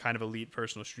 kind of elite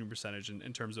personal shooting percentage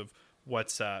in terms of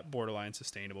what's borderline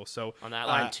sustainable. So on that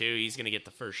line too, he's going to get the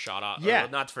first shot option. Yeah,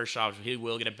 not the first shot option. He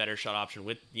will get a better shot option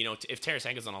with, if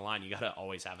Tarasenko's on the line, you got to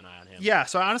always have an eye on him. Yeah.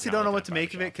 So I honestly don't know what to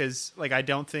make of it, because I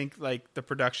don't think the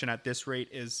production at this rate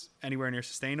is anywhere near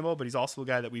sustainable, but he's also a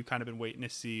guy that we've kind of been waiting to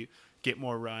see get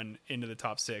more run into the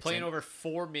top six. Playing over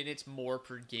 4 minutes more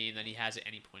per game than he has at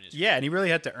any point in his career. And he really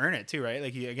had to earn it too, right?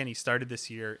 He started this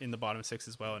year in the bottom six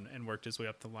as well and worked his way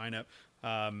up the lineup.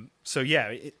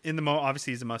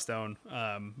 Obviously he's a must own.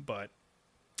 But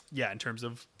in terms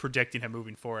of predicting him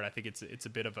moving forward, I think it's a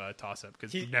bit of a toss up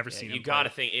because we've never seen him. You got to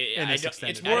think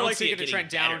it's more likely to trend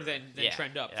down than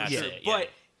trend up. For sure. But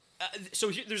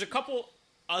so there's a couple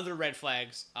other red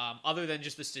flags other than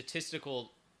just the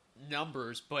statistical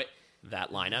numbers, but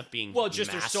that lineup being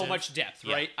just massive. There's so much depth,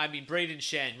 right? I mean, Braden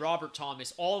Shen, Robert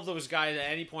Thomas, all of those guys at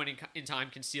any point in time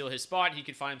can steal his spot. He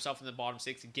could find himself in the bottom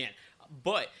 6 again.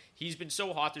 But he's been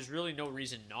so hot, there's really no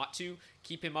reason not to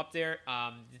keep him up there.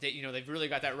 They've really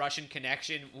got that Russian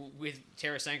connection with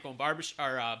Tarasenko and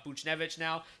Buchnevich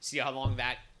now. See how long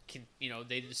that can,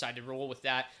 they decide to roll with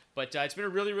that. But it's been a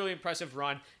really, really impressive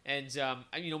run. And,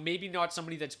 maybe not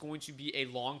somebody that's going to be a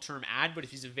long-term ad, but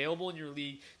if he's available in your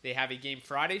league, they have a game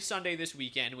Friday, Sunday this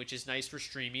weekend, which is nice for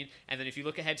streaming. And then if you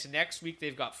look ahead to next week,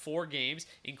 they've got 4 games,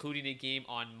 including a game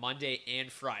on Monday and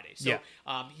Friday. So,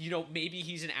 maybe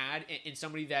he's an ad and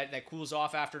somebody that cools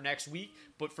off after next week.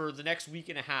 But for the next week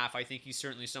and a half, I think he's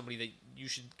certainly somebody that you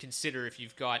should consider if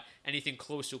you've got anything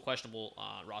close to a questionable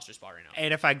roster spot right now.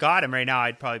 And if I got him right now,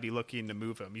 I'd probably be looking to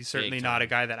move him. He's certainly not a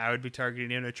guy that I would be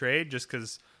targeting in a trade just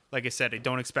because, like I said, I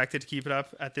don't expect it to keep it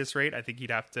up at this rate. I think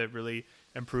he'd have to really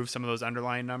improve some of those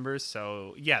underlying numbers.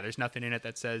 So, there's nothing in it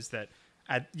that says that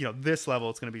at this level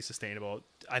it's going to be sustainable.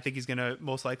 I think he's going to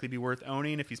most likely be worth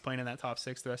owning if he's playing in that top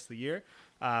 6 the rest of the year.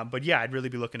 But I'd really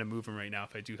be looking to move him right now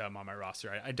if I do have him on my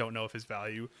roster. I don't know if his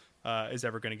value is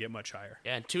ever going to get much higher.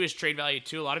 Yeah, and to his trade value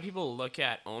too, a lot of people look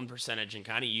at own percentage and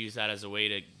kind of use that as a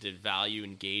way to value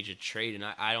and gauge a trade, and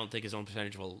I don't think his own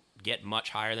percentage will get much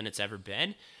higher than it's ever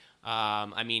been.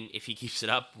 I mean, if he keeps it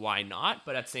up, why not?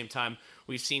 But at the same time,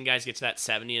 we've seen guys get to that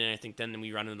 70, and I think then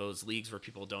we run into those leagues where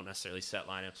people don't necessarily set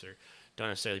lineups or don't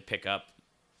necessarily pick up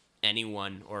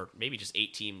anyone, or maybe just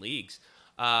 8-team leagues.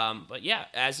 But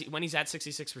when he's at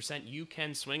 66%, you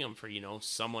can swing him for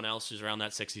someone else who's around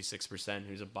that 66%,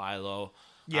 who's a buy low.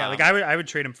 Yeah, I would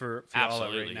trade him for all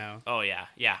right now. Oh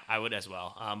yeah, I would as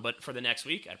well. But for the next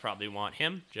week, I'd probably want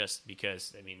him just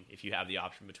because if you have the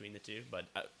option between the two. But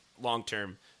long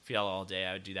term, Fiala all day,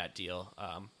 I would do that deal.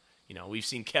 We've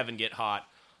seen Kevin get hot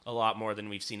a lot more than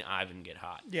we've seen Ivan get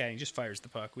hot. Yeah, he just fires the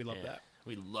puck. We love that.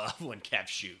 We love when Kev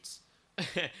shoots.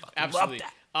 Absolutely.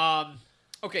 Love that.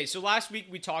 Okay, so last week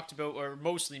we talked about, or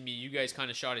mostly me, you guys kind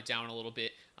of shot it down a little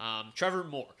bit, Trevor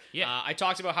Moore. Yeah. I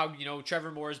talked about how,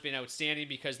 Trevor Moore has been outstanding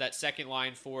because that second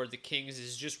line for the Kings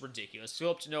is just ridiculous.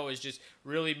 Philip Deneau has just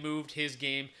really moved his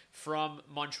game from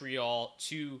Montreal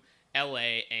to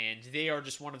LA, and they are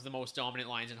just one of the most dominant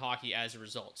lines in hockey as a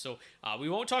result. So we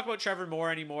won't talk about Trevor Moore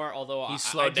anymore, although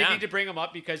I did need to bring him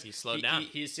up because he's slowed down.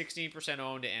 He is 16%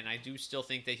 owned, and I do still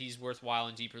think that he's worthwhile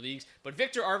in deeper leagues. But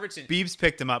Victor Arvidsson... Beebs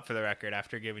picked him up for the record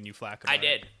after giving you flack about I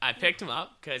did. I picked him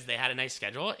up because they had a nice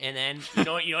schedule, and then you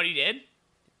know what he did?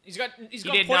 He's got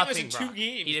pointless in 2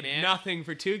 games, He did nothing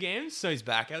for 2 games, so he's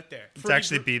back out there. It's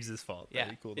actually Beebs' fault. Yeah.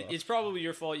 It's probably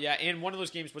your fault, yeah. And one of those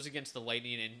games was against the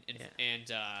Lightning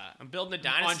and I'm building a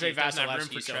dynasty. Andre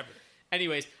Vasilevsky. So,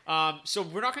 anyways, so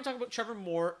we're not going to talk about Trevor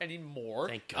Moore anymore.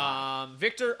 Thank God.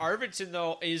 Victor Arvidsson,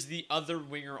 though, is the other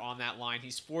winger on that line.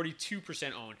 He's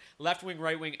 42% owned. Left wing,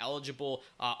 right wing eligible.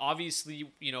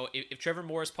 Obviously, if Trevor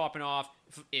Moore is popping off,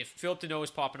 if Philip Deneau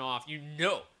is popping off,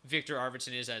 Victor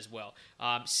Arvidsson is as well.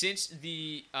 Since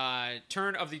the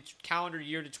turn of the calendar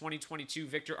year to 2022,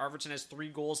 Victor Arvidsson has 3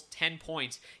 goals, 10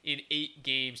 points in 8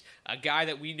 games. A guy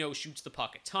that we know shoots the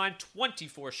puck a ton,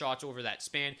 24 shots over that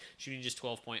span, shooting just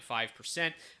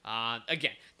 12.5%.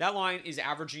 Again, that line is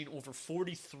averaging over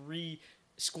 43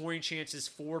 scoring chances,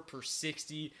 4 per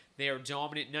 60. They are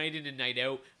dominant night in and night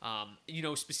out.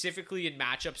 Specifically in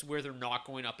matchups where they're not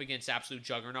going up against absolute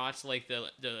juggernauts like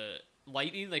the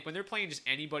Lightning, like when they're playing just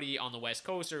anybody on the West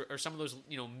Coast or some of those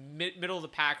middle of the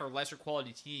pack or lesser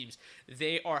quality teams,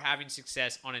 they are having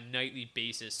success on a nightly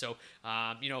basis. So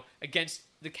against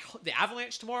the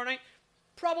Avalanche tomorrow night,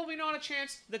 probably not a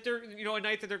chance that they're a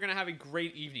night that they're going to have a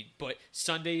great evening. But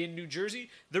Sunday in New Jersey,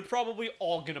 they're probably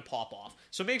all going to pop off.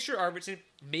 So make sure Arvidsson,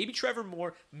 maybe Trevor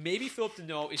Moore, maybe Philip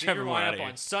Deneau is in your lineup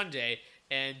on Sunday.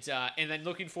 And then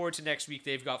looking forward to next week,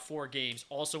 they've got 4 games,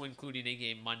 also including a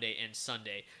game Monday and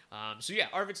Sunday.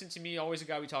 Arvidsson to me, always a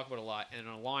guy we talk about a lot, and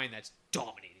on a line that's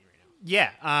dominating right now.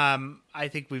 Yeah, I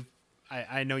think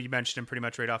I know you mentioned him pretty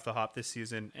much right off the hop this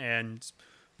season, and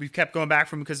we've kept going back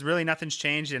from him because really nothing's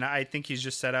changed, and I think he's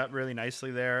just set up really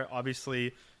nicely there.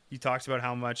 Obviously, you talked about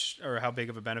how much or how big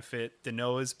of a benefit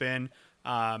Deneau has been.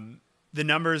 the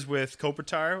numbers with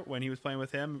Kopitar when he was playing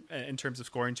with him in terms of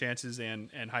scoring chances and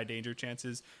high danger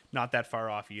chances, not that far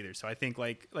off either. So I think,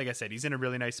 like I said, he's in a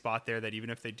really nice spot there that even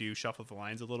if they do shuffle the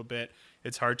lines a little bit,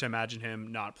 it's hard to imagine him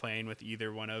not playing with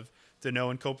either one of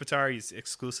Danault and Kopitar. He's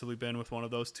exclusively been with one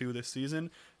of those two this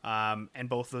season. And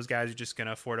both of those guys are just going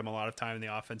to afford him a lot of time in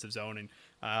the offensive zone and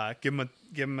give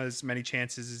him as many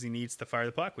chances as he needs to fire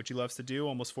the puck, which he loves to do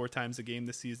almost 4 times a game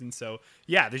this season. So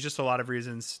yeah, there's just a lot of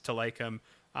reasons to like him.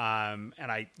 And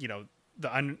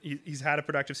he's had a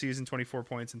productive season, 24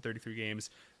 points in 33 games,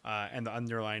 and the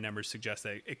underlying numbers suggest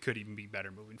that it could even be better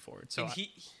moving forward. So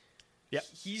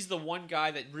he's the one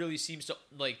guy that really seems to,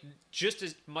 like, just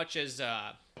as much as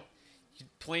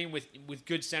playing with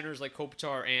good centers like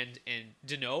Kopitar and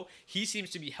Danault, he seems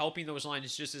to be helping those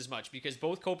lines just as much, because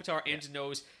both Kopitar and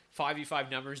Danault's 5v5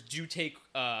 numbers do take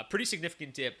a pretty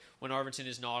significant dip when Arvidsson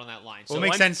is not on that line. Well, it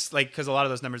makes sense, like, because a lot of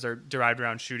those numbers are derived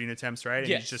around shooting attempts, right? And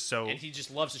yes. and he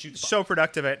just loves to shoot the puck. So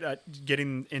productive at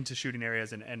getting into shooting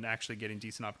areas and actually getting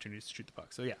decent opportunities to shoot the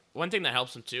puck. So yeah. One thing that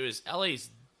helps him too is LA's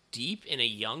deep in a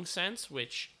young sense,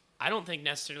 which I don't think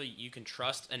necessarily you can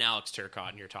trust an Alex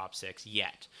Turcotte in your top 6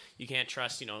 yet. You can't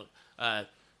trust,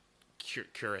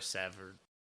 Kurashev or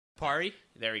Pari.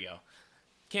 There we go.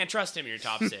 Can't trust him in your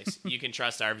top 6. You can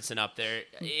trust Arvidsson up there.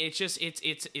 It's just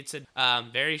it's a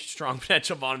very strong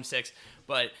potential bottom 6.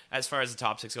 But as far as the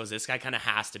top 6 goes, this guy kind of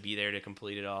has to be there to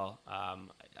complete it all.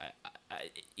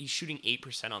 He's shooting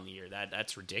 8% on the year.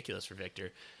 That's ridiculous for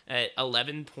Victor. At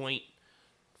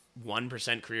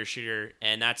 11.1% career shooter,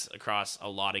 and that's across a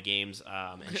lot of games.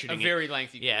 And shooting a very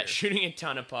lengthy career. Yeah, shooting a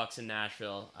ton of pucks in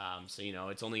Nashville. So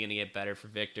it's only going to get better for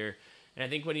Victor. And I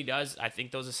think when he does, I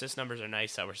think those assist numbers are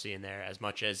nice that we're seeing there. As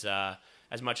much as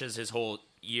his whole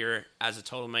year as a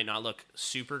total might not look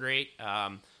super great,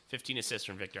 15 assists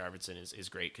from Victor Arvidsson is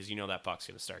great, because that puck's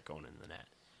going to start going into the net.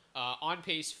 On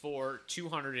pace for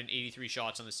 283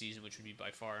 shots on the season, which would be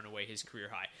by far and away his career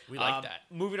high. We like that.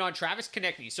 Moving on, Travis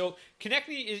Konecny. So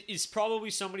Konecny is probably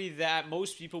somebody that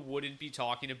most people wouldn't be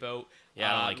talking about I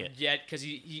don't like it yet, because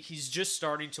he's just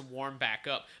starting to warm back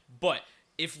up. But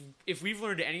if we've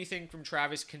learned anything from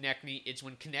Travis Konecny, it's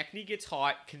when Konecny gets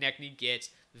hot, Konecny gets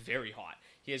very hot.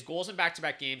 He has goals in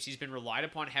back-to-back games. He's been relied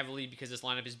upon heavily because this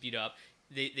lineup is beat up.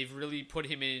 They've really put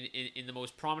him in the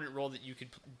most prominent role that you could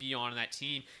be on that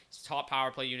team. He's top power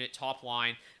play unit, top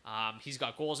line. He's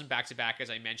got goals in back-to-back,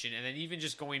 as I mentioned. And then even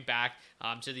just going back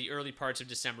to the early parts of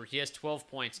December, he has 12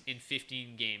 points in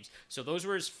 15 games. So those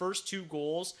were his first 2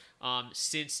 goals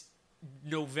since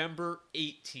November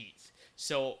 18th.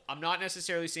 So I'm not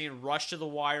necessarily saying rush to the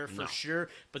wire for sure,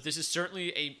 but this is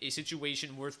certainly a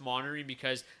situation worth monitoring,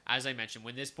 because, as I mentioned,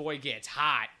 when this boy gets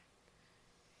hot,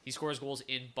 he scores goals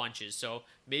in bunches. So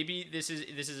maybe this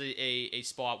is a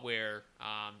spot where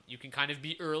you can kind of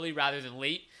be early rather than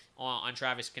late on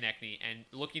Travis Konecny. And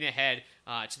looking ahead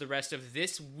to the rest of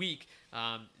this week,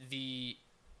 the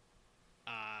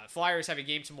Flyers have a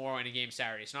game tomorrow and a game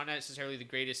Saturday. It's not necessarily the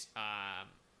greatest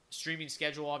streaming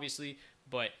schedule, obviously,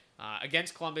 but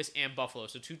against Columbus and Buffalo,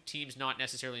 so 2 teams not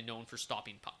necessarily known for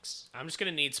stopping pucks. I'm just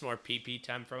going to need some more PP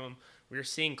time from him. We were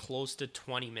seeing close to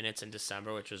 20 minutes in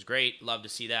December, which was great. Love to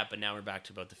see that, but now we're back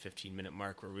to about the 15-minute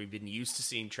mark, where we've been used to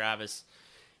seeing Travis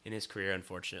in his career,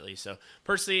 unfortunately. So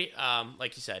personally,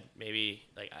 like you said, maybe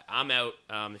I'm out.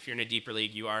 If you're in a deeper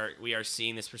league, we are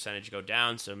seeing this percentage go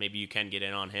down, so maybe you can get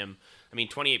in on him. I mean,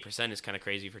 28% is kind of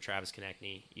crazy for Travis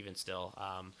Konecny, even still,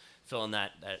 filling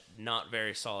that not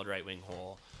very solid right wing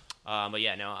hole. But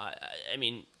yeah, no, I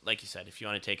mean, like you said, if you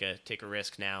want to take a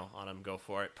risk now on him, go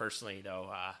for it. Personally,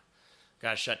 though,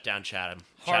 gotta shut down Chatham.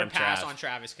 Hard pass on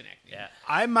Travis Konecny. Yeah,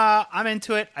 I'm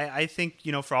into it. I think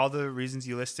for all the reasons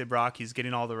you listed, Brock, he's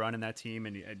getting all the run in that team,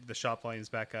 and the shot volume is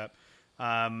back up.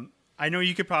 I know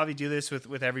you could probably do this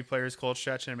with every player's cold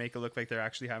stretch and make it look like they're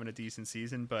actually having a decent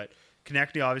season, but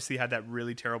Konecny obviously had that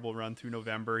really terrible run through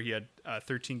November. He had a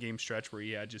 13-game stretch where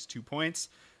he had just 2 points.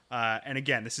 And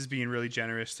again, this is being really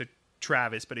generous to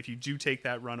Travis, but if you do take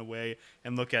that run away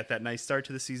and look at that nice start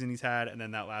to the season he's had, and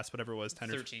then that last, whatever it was,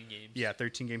 13 games. Yeah,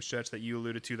 13-game stretch that you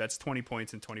alluded to, that's 20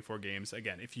 points in 24 games.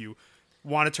 Again, if you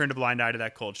want to turn a blind eye to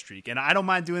that cold streak. And I don't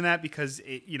mind doing that, because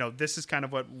this is kind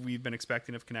of what we've been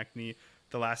expecting of Konecny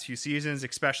the last few seasons,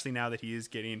 especially now that he is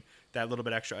getting that little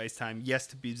bit extra ice time. Yes,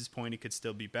 to Beebs' point, it could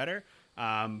still be better.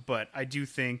 But I do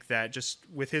think that just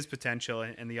with his potential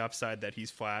and the upside that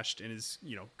he's flashed in his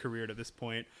career to this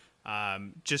point,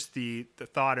 just the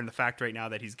thought and the fact right now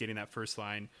that he's getting that first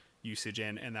line usage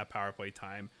and that power play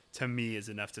time, to me, is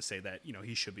enough to say that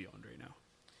he should be owned right now.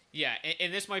 Yeah,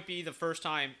 and this might be the first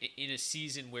time in a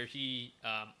season where he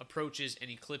approaches and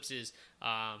eclipses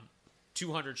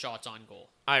 200 shots on goal.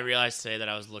 I realized today that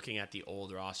I was looking at the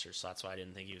old roster, so that's why I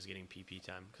didn't think he was getting PP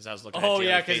time, because I was looking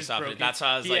at daily faceoff. That's why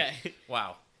I was like,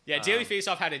 wow. Yeah, daily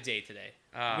faceoff had a day today.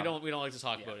 We don't like to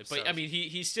talk about it, but I mean,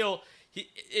 he's still.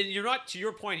 And you're not, to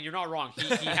your point, you're not wrong.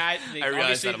 He had. I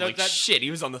realized that. I'm like, shit, he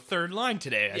was on the third line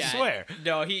today. I swear.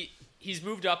 No, he's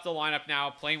moved up the lineup now,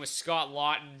 playing with Scott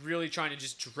Lawton, really trying to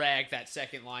just drag that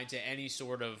second line to any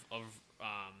sort of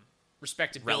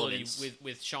respectability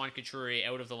with Sean Couturier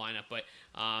out of the lineup. But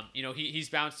he's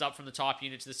bounced up from the top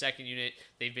unit to the second unit.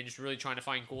 They've been just really trying to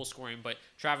find goal scoring, but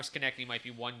Travis Konecny might be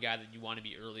one guy that you want to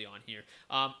be early on here.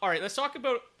 All right, let's talk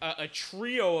about a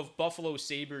trio of Buffalo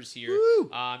Sabres here.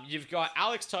 You've got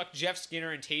Alex Tuch, Jeff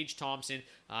Skinner, and Tage Thompson.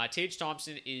 Tage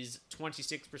Thompson is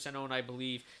 26% owned, I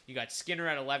believe. You got Skinner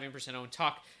at 11% owned,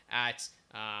 Tuch at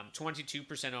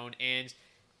 22% owned, and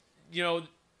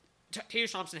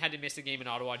Tage Thompson had to miss the game in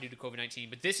Ottawa due to COVID-19,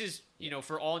 but this is,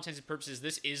 for all intents and purposes,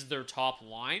 this is their top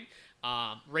line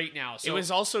right now. So it was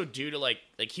also due to like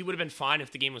he would have been fine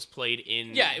if the game was played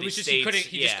in. Yeah, it was just he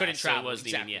just couldn't travel. So it wasn't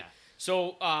exactly. even,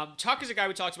 So Tuch is a guy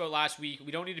we talked about last week.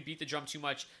 We don't need to beat the drum too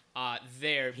much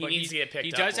there. He needs to get picked up. He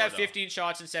does more, have 15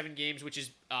 shots in 7 games, which is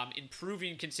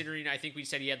improving considering I think we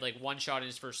said he had like 1 shot in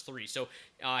his first 3. So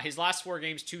his last 4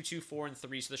 games, 2, 2, 4, and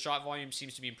 3. So the shot volume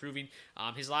seems to be improving.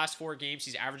 His last 4 games,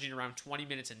 he's averaging around 20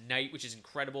 minutes a night, which is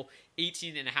incredible.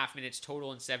 18 and a half minutes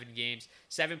total in 7 games.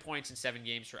 7 points in 7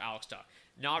 games for Alex Tuch.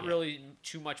 Not really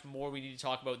too much more we need to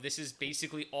talk about. This is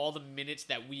basically all the minutes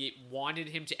that we wanted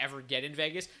him to ever get in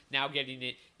Vegas, now getting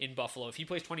it in Buffalo. If he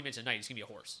plays 20 minutes a night, he's going to be a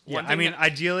horse. Yeah, I mean,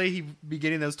 ideally he'd be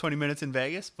getting those 20 minutes in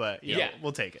Vegas, but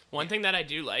we'll take it. One thing that I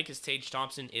do like is Tage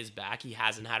Thompson is back. He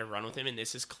hasn't had a run with him, and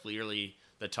this is clearly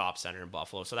the top center in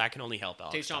Buffalo, so that can only help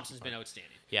Alex. Tage Thompson's been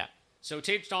outstanding. Yeah. So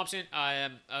Tage Thompson,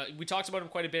 we talked about him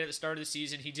quite a bit at the start of the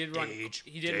season. He did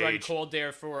run cold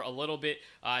there for a little bit.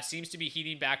 Seems to be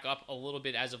heating back up a little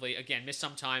bit as of late. Again, missed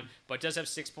some time, but does have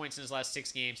 6 points in his last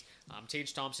 6 games.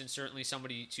 Tage Thompson certainly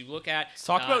somebody to look at. Let's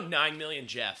talk about $9 million,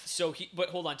 Jeff. But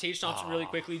hold on, Tage Thompson really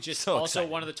quickly, just so also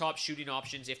exciting. One of the top shooting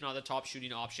options, if not the top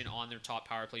shooting option on their top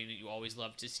power play unit. You always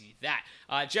love to see that.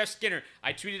 Jeff Skinner,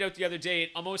 I tweeted out the other day. It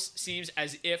almost seems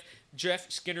as if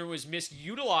Jeff Skinner was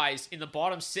misutilized in the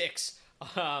bottom 6.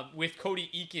 With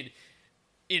Cody Eakin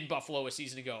in Buffalo a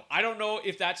season ago. I don't know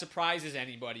if that surprises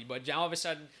anybody, but now all of a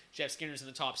sudden, Jeff Skinner's in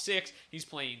the top 6. He's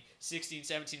playing 16,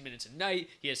 17 minutes a night.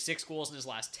 He has 6 goals in his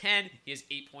last 10. He has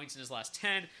 8 points in his last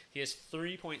 10. He has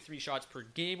 3.3 shots per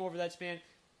game over that span.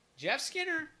 Jeff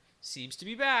Skinner seems to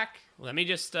be back. Let me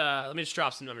just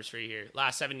drop some numbers for you here.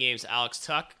 Last 7 games, Alex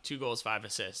Tuch, 2 goals, 5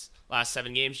 assists. Last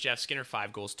 7 games, Jeff Skinner,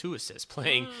 5 goals, 2 assists.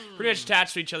 Playing pretty much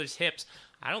attached to each other's hips.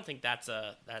 I don't think that's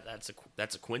a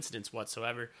coincidence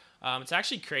whatsoever. It's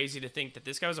actually crazy to think that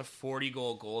this guy was a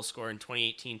 40-goal goal scorer in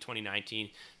 2018,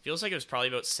 2019. Feels like it was probably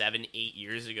about 7-8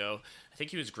 years ago. I think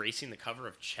he was gracing the cover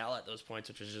of Chell at those points,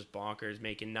 which was just bonkers,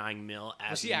 making $9 million.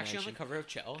 Was he actually on the cover of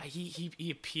Chell? He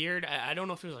appeared. I don't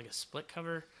know if it was like a split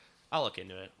cover. I'll look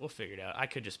into it. We'll figure it out. I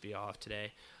could just be off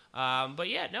today. But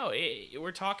yeah, no,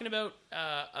 we're talking about,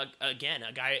 again,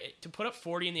 a guy to put up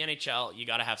 40 in the NHL. You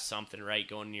got to have something right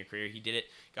going in your career. He did it,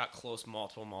 got close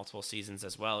multiple seasons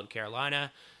as well in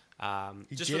Carolina.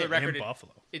 Just for the record,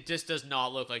 Buffalo. It just does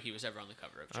not look like he was ever on the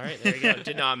cover of. All right, there you go.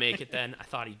 Did not make it then. I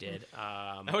thought he did.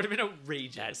 That would have been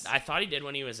outrageous. I thought he did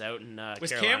when he was out in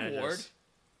was Carolina. Cam Ward?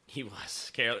 He was.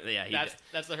 Yeah, he did.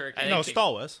 That's the Hurricane. No,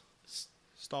 Stahl was.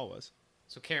 Stahl was.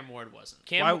 So Cam Ward wasn't.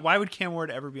 Why would Cam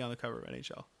Ward ever be on the cover of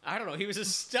NHL? I don't know. He was a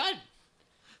stud.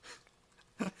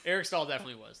 Eric Stahl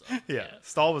definitely was, though. Yeah,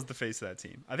 Stahl was the face of that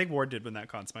team. I think Ward did win that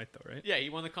Conn Smythe, though, right? Yeah, he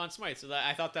won the Conn Smythe, so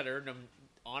I thought that earned him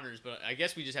honors, but I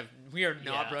guess we are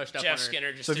not brushed up Jeff on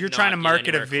Skinner. Just so if you're trying to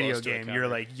market a video game, you're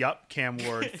like, yup, Cam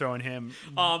Ward, throwing him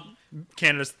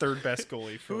Canada's 3rd best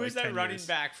goalie for who is that 10 running years.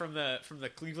 back from the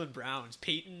Cleveland Browns?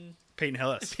 Peyton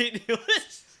Hillis. Peyton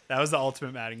Hillis. That was the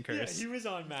ultimate Madden curse. Yeah, he was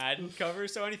on Madden cover,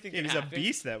 so anything can happen. He was a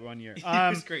beast that one year. He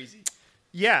was crazy.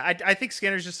 Yeah, I think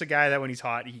Skinner's just a guy that when he's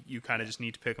hot, you kind of just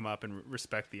need to pick him up and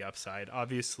respect the upside.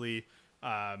 Obviously,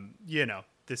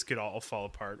 this could all fall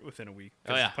apart within a week.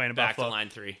 Oh, yeah. Playing back Buffalo. To line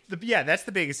 3. That's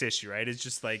the biggest issue, right? It's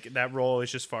just like that role is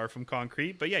just far from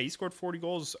concrete. But yeah, he scored 40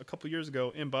 goals a couple years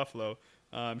ago in Buffalo.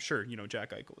 Sure,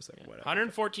 Jack Eichel was there. Yeah. Whatever.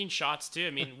 114 shots too.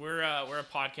 I mean, we're a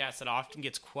podcast that often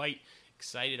gets quite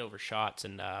excited over shots,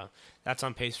 and that's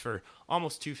on pace for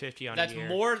almost 250 on a year. That's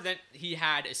more than he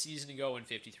had a season ago in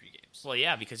 53 games. Well,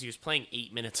 yeah, because he was playing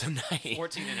 8 minutes a night.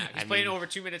 14 and a half. He's playing over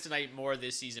 2 minutes a night more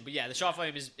this season. But yeah, the shot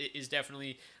volume is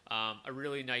definitely a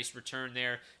really nice return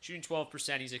there. Shooting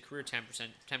 12%. He's a career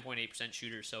 10.8%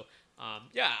 shooter. So, I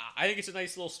think it's a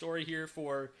nice little story here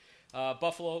for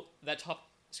Buffalo. That top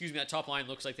that top line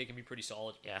looks like they can be pretty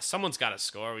solid. Yeah, someone's got to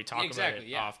score. We talk about it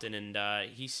yeah. often, and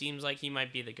he seems like he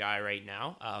might be the guy right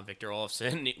now. Victor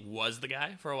Olofsson was the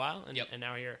guy for a while, and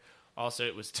now here. Also,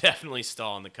 it was definitely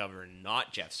Stahl on the cover,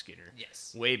 not Jeff Skinner.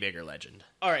 Yes. Way bigger legend.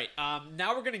 All right,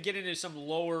 now we're going to get into some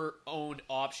lower-owned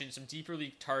options, some deeper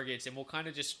league targets, and we'll kind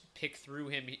of just pick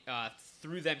through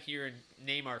them here and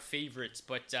name our favorites.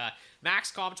 But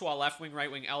Max Comtois, left wing, right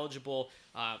wing, eligible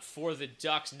for the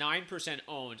Ducks, 9%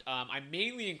 owned. I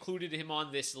mainly included him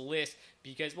on this list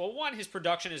because, well, one, his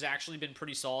production has actually been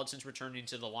pretty solid since returning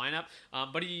to the lineup,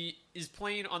 but he is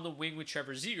playing on the wing with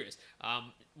Trevor Zegras.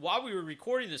 While we were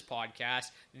recording this podcast,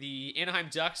 the Anaheim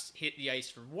Ducks hit the ice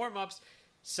for warm-ups,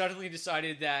 suddenly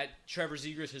decided that Trevor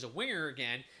Zegras is a winger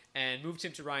again, and moved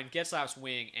him to Ryan Getzlaf's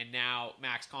wing, and now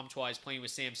Max Comtois is playing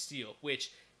with Sam Steele,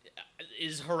 which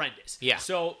is horrendous. Yeah.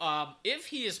 So if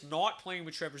he is not playing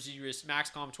with Trevor Zegras, Max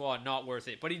Comtois, not worth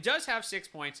it. But he does have 6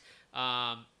 points.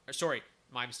 Sorry,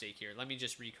 my mistake here. Let me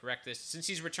just recorrect this. Since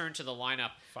he's returned to the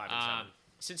lineup, 5 and 7.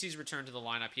 Since he's returned to the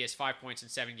lineup, he has 5 points in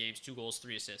 7 games, 2 goals,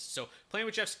 3 assists. So playing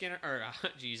with Jeff Skinner,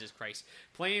 Jesus Christ,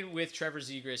 playing with Trevor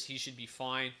Zegras, he should be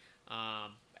fine.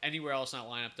 Anywhere else in that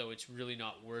lineup, though, it's really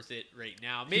not worth it right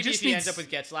now. Maybe if he ends up with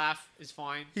Getzlaf, is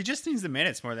fine. He just needs the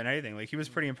minutes more than anything. Like, he was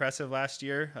pretty impressive last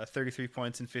year, 33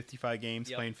 points in 55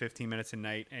 games, playing 15 minutes a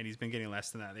night, and he's been getting less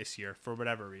than that this year for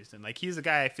whatever reason. Like, he's a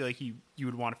guy I feel like you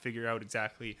would want to figure out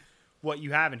exactly what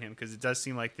you have in him, because it does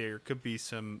seem like there could be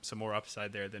some more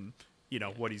upside there than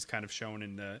what he's kind of shown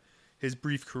in his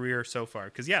brief career so far.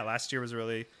 Because last year was a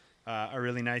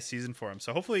really nice season for him.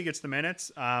 So hopefully he gets the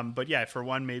minutes. But yeah, for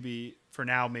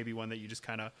now, maybe one that you just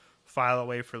kind of file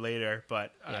away for later.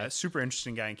 But super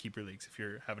interesting guy in keeper leagues if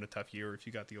you're having a tough year or if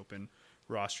you got the open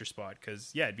roster spot.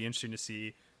 Because it'd be interesting to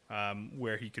see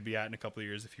where he could be at in a couple of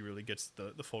years if he really gets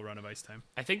the full run of ice time.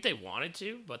 I think they wanted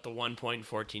to, but the 1 point in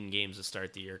 14 games to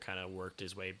start the year kind of worked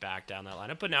his way back down that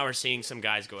lineup. But now we're seeing some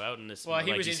guys go out, and this. Well,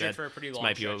 he like was you injured said, for a pretty long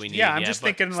might be stretch. what we need. Yeah, I'm just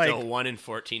thinking still 1 in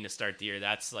 14 to start the year.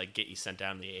 That's like get you sent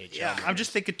down to the AHL. Yeah, I'm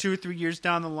just thinking 2 or 3 years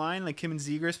down the line, like him and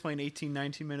Zegras playing 18,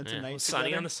 19 minutes a night. With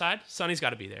Sonny on the side. Sonny's got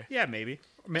to be there. Yeah, maybe.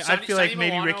 I feel like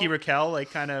maybe Milano, Ricky Raquel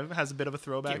like kind of has a bit of a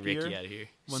throwback Get Ricky out of here.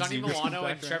 Sonny Milano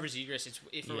and Trevor Zegras,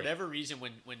 if for whatever reason,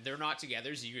 when they're not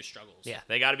together, Zegras struggles. Yeah,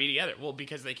 they got to be together. Well,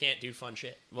 because they can't do fun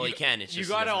shit. Well, he can. It's you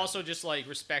just got to also just like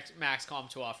respect Max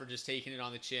Comtois for just taking it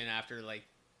on the chin after like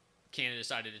Canada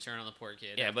decided to turn on the poor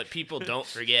kid. Yeah, but people don't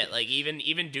forget. Like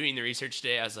even doing the research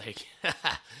today, I was like,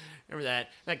 remember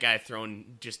that guy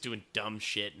just doing dumb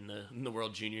shit in the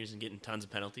World Juniors and getting tons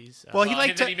of penalties. Well, he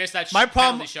missed that my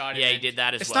problem. penalty shot. Yeah, he did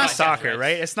that as it's well. It's not soccer,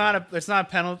 right? It's not a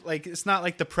penalty. Like it's not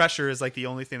like the pressure is like the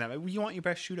only thing that you want your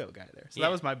best shootout guy there. So that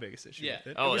was my biggest issue. Yeah. With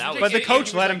it. Oh, but the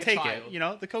coach let him take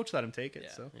it. The coach let him take it.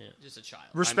 Yeah. So just a child.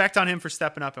 Respect on him for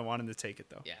stepping up and wanting to take it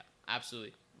though. Yeah,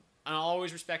 absolutely. And I'll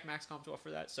always respect Max Comtois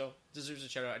for that, so deserves a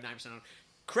shout out at 9% on.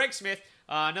 Craig Smith,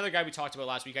 another guy we talked about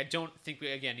last week. I don't think we,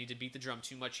 again, need to beat the drum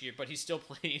too much here, but he's still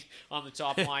playing on the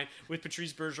top line with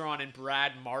Patrice Bergeron and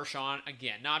Brad Marchand.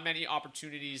 Again, not many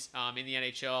opportunities in the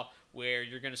NHL where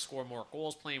you're going to score more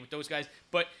goals playing with those guys.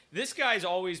 But this guy's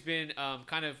always been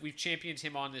we've championed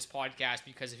him on this podcast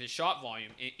because of his shot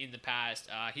volume in the past.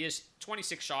 He has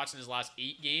 26 shots in his last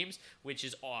 8 games, which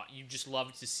is you just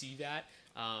love to see that.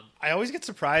 I always get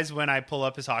surprised when I pull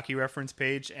up his hockey reference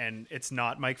page and it's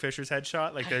not Mike Fisher's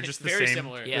headshot. Like they're just the very same.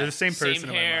 Similar. They're the same person. Same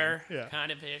in hair, my mind.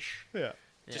 kind of ish. Yeah.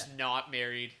 Just not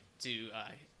married to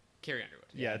Carrie Underwood.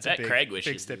 Yeah, it's that a big, Craig wishes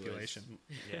big he stipulation.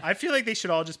 Yeah. I feel like they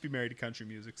should all just be married to country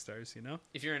music stars.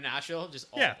 If you're in Nashville, just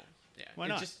all Yeah. of them. Yeah. Why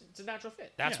not? It's a natural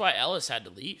fit. That's why Ellis had to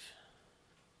leave.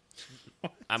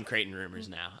 I'm creating rumors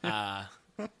now.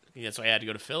 That's why he had to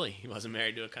go to Philly. He wasn't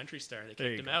married to a country star. They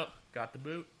kicked him out. Got the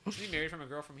boot. Is he married from a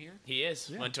girl from here? He is.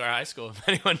 Yeah. Went to our high school. If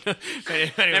anyone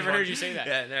Never heard you say that.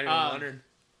 Yeah, never wondered.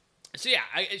 So yeah,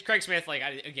 Craig Smith.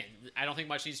 I don't think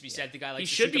much needs to be said. The guy he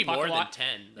should be more than 10.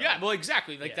 Though. Yeah, well,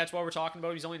 exactly. That's what we're talking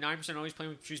about. He's only 9% always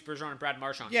playing with Patrice Bergeron and Brad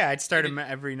Marchand. Yeah, I'd start him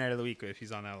every night of the week if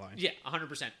he's on that line. Yeah,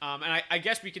 100%. And I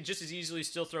guess we could just as easily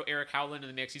still throw Eric Howland in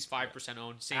the mix. He's 5%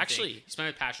 owned. Same Actually, thing. He's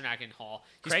playing with Pasternak and Hall.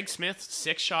 Craig Smith,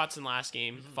 6 shots in last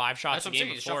game, 5 shots a game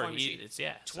before.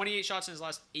 28 shots in his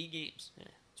last 8 games. Yeah.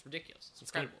 It's ridiculous. It's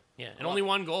incredible. And only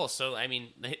 1 goal. So I mean,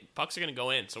 the pucks are going to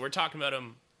go in. So we're talking about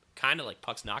him kind of like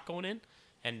pucks not going in.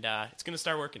 And it's going to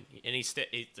start working, and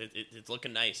it's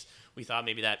looking nice. we thought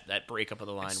maybe that breakup of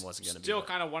the line wasn't going to be. Still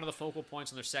kind of one of the focal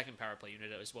points on their second power play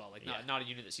unit as well. Like not a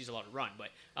unit that sees a lot of run. But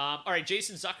all right,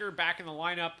 Jason Zucker back in the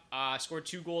lineup, scored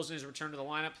 2 goals in his return to the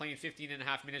lineup, playing 15 and a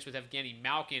half minutes with Evgeny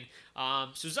Malkin.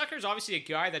 So Zucker's obviously a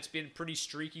guy that's been pretty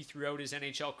streaky throughout his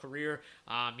NHL career.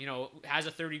 Has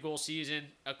a 30-goal season,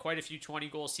 quite a few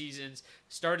 20-goal seasons.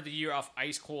 Started the year off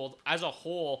ice cold as a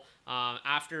whole.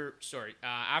 After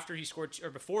he scored, or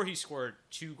before he scored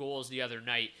 2 goals the other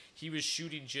night, he was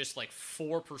shooting just like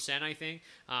 4%, I think,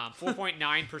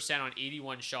 4.9% on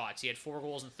 81 shots. He had 4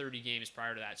 goals in 30 games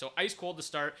prior to that. So ice cold to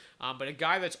start, but a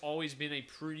guy that's always been a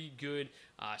pretty good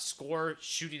scorer,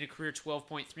 shooting a career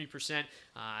 12.3%,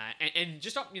 and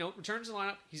just returns to the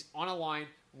lineup. He's on a line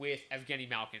with Evgeny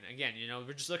Malkin. Again,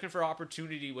 we're just looking for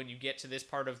opportunity when you get to this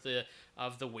part of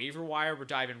the waiver wire. We're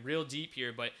diving real deep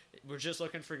here, but we're just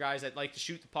looking for guys that like to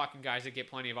shoot the puck and guys that get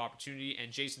plenty of opportunity,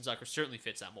 and Jason Zucker certainly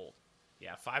fits that mold.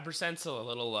 Yeah, 5%'s a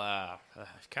little, I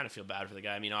kind of feel bad for the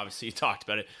guy. I mean, obviously you talked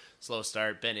about it, slow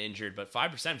start, been injured, but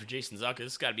 5% for Jason Zucker,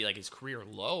 this has got to be like his career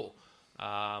low.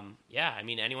 I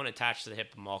mean, anyone attached to the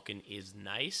hip of Malkin is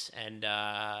nice, and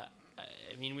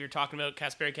we were talking about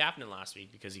Kasperi Kapanen last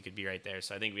week because he could be right there.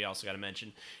 So I think we also got to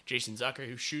mention Jason Zucker,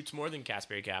 who shoots more than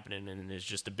Kasperi Kapanen and is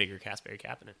just a bigger Kasperi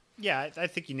Kapanen. Yeah, I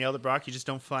think you nailed it, Brock. You just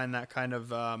don't find that kind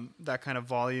of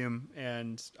volume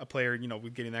and a player,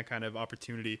 with getting that kind of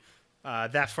opportunity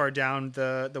that far down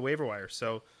the waiver wire.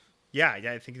 So yeah,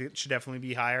 I think it should definitely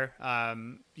be higher.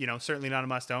 Certainly not a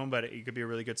must own, but it could be a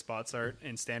really good spot start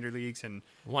in standard leagues. And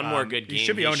one more good game. He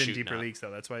should be owned in deeper leagues, though.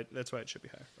 That's why it should be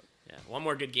higher. Yeah, one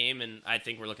more good game, and I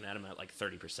think we're looking at him at like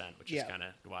 30%, which is kind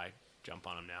of why I jump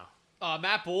on him now.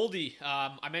 Matt Boldy,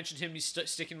 I mentioned him. He's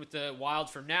sticking with the Wild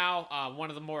for now. One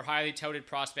of the more highly touted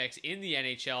prospects in the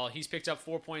NHL. He's picked up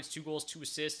 4 points, 2 goals, 2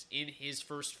 assists in his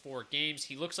first 4 games.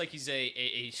 He looks like he's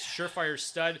a surefire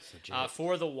stud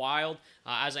for the Wild.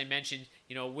 As I mentioned,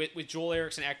 with Joel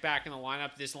Eriksson Ek back in the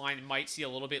lineup, this line might see a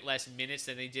little bit less minutes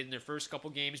than they did in their first couple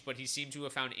games, but he seemed to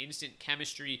have found instant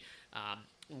chemistry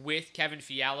with Kevin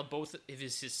Fiala. Both of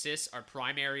his assists are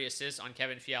primary assists on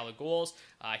Kevin Fiala goals.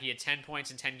 He had 10 points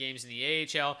in 10 games in the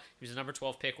AHL. He was a number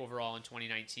 12 pick overall in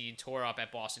 2019, tore up at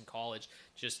Boston College.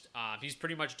 He's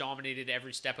pretty much dominated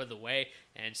every step of the way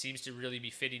and seems to really be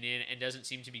fitting in and doesn't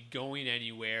seem to be going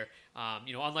anywhere.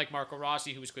 Unlike Marco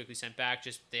Rossi, who was quickly sent back,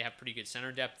 they have pretty good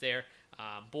center depth there.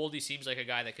 Boldy seems like a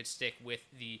guy that could stick with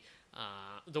the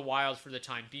Wild for the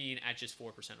time being at just 4%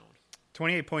 owned.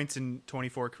 28 points in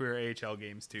 24 career AHL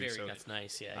games too. That's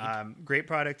nice. Yeah. Great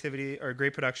productivity or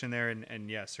great production there, and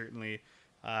yeah, certainly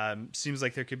seems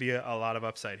like there could be a lot of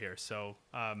upside here. So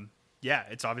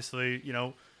it's obviously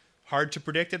hard to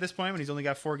predict at this point when he's only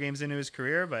got 4 games into his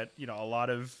career, but a lot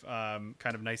of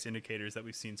kind of nice indicators that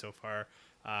we've seen so far.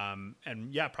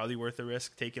 And yeah, probably worth the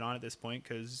risk taking on at this point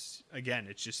because again,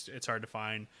 it's hard to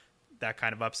find that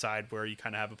kind of upside where you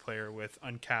kind of have a player with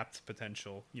uncapped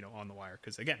potential, on the wire.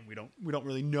 Because again, we don't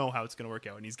really know how it's going to work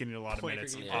out, and he's getting a lot of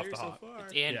minutes off the hop.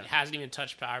 And hasn't even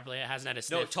touched power play. It hasn't had a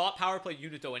sniff. No, top power play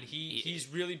unit though, and he's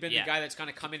really been the guy that's going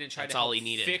to come in and try to help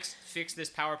fix this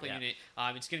power play unit.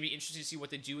 It's going to be interesting to see what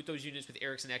they do with those units with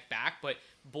Eriksson Ek back, but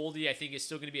Boldy, I think, is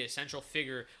still going to be a central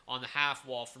figure on the half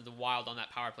wall for the Wild on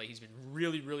that power play. He's been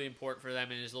really, really important for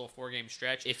them in his little 4-game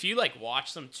stretch. If you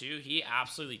watch them too, he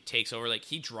absolutely takes over.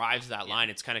 He drives that line.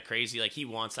 It's kind of crazy. He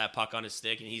wants that puck on his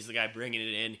stick, and he's the guy bringing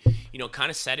it in. Kind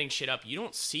of setting shit up. You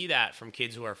don't see that from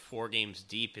kids who are 4 games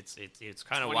deep. It's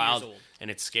kind of wild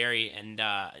and it's scary. And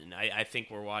I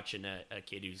think we're watching a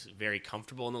kid who's very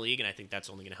comfortable in the league, and I think that's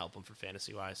only going to help him for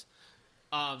fantasy wise.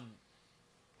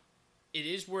 It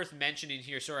is worth mentioning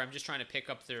here. Sorry, I'm just trying to pick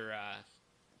up their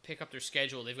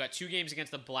schedule. They've got 2 games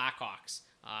against the Blackhawks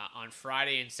on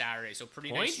Friday and Saturday, so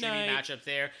pretty nice streaming matchup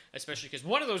there. Especially because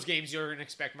one of those games you're going to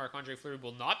expect Marc-Andre Fleury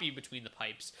will not be between the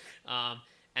pipes.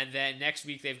 And then next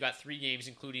week they've got 3 games,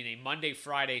 including a Monday,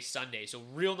 Friday, Sunday. So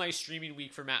real nice streaming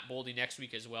week for Matt Boldy next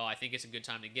week as well. I think it's a good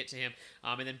time to get to him.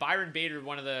 And then Byron Bader,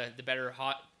 one of the better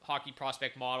hockey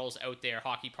prospect models out there,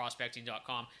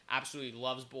 hockeyprospecting.com, absolutely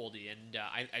loves Boldy. And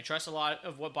I trust a lot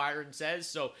of what Byron says.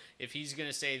 So if he's going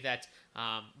to say that,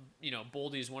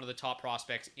 Boldy is one of the top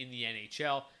prospects in the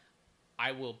NHL,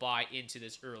 I will buy into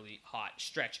this early hot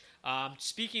stretch.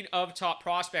 Speaking of top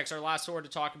prospects, our last sword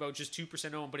to talk about, just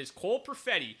 2% owned, but is Cole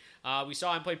Perfetti. We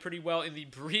saw him play pretty well in the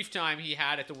brief time he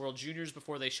had at the World Juniors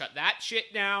before they shut that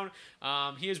shit down.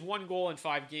 He has 1 goal in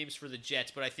 5 games for the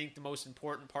Jets, but I think the most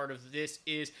important part of this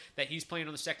is that he's playing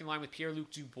on the second line with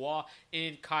Pierre-Luc Dubois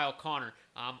and Kyle Connor.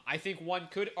 I think one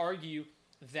could argue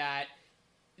that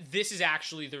this is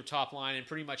actually their top line and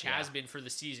pretty much has been for the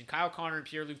season. Kyle Connor and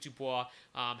Pierre-Luc Dubois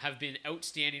have been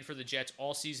outstanding for the Jets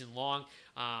all season long.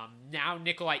 Now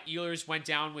Nikolai Ehlers went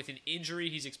down with an injury.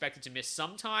 He's expected to miss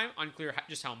some time. Unclear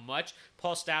just how much.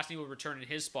 Paul Stastny will return in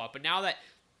his spot. But now that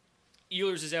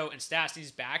Ehlers is out and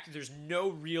Stastny's back, there's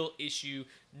no real issue,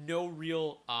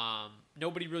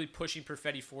 nobody really pushing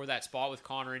Perfetti for that spot with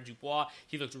Connor and Dubois.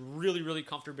 He looked really, really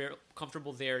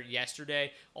comfortable there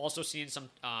yesterday. Also seeing some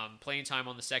playing time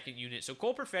on the second unit. So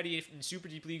Cole Perfetti in Super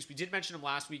Deep Leagues, we did mention him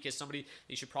last week as somebody that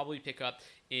you should probably pick up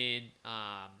in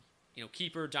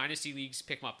keeper dynasty leagues.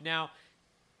 Pick him up now.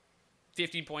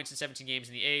 15 points in 17 games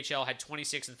in the AHL, had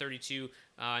 26 and 32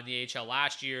 in the AHL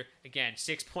last year. Again,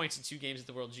 6 points in 2 games at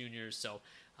the World Juniors. So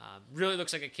really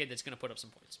looks like a kid that's going to put up some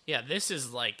points. Yeah, this is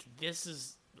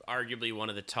arguably one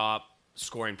of the top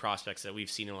scoring prospects that we've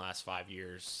seen in the last 5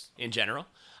 years in general.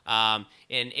 And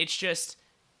it's just,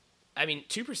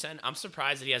 2%, I'm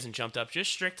surprised that he hasn't jumped up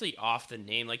just strictly off the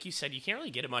name. Like you said, you can't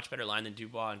really get a much better line than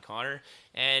Dubois and Connor.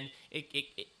 And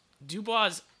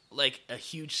Dubois like a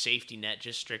huge safety net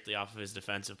just strictly off of his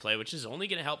defensive play, which is only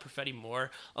going to help Perfetti more,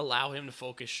 allow him to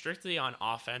focus strictly on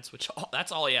offense,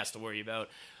 that's all he has to worry about.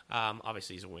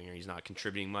 Obviously, he's a winger. He's not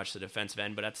contributing much to the defensive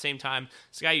end, but at the same time,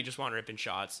 it's a guy you just want ripping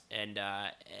shots. And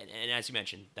as you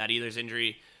mentioned, that Ehlers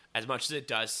injury, as much as it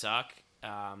does suck,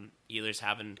 Ehlers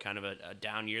having kind of a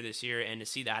down year this year, and to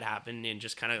see that happen in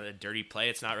just kind of a dirty play,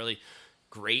 it's not really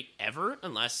great ever,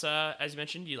 unless, as you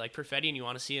mentioned, you like Perfetti and you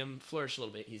want to see him flourish a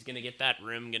little bit. He's going to get that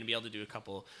room, going to be able to do a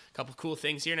couple cool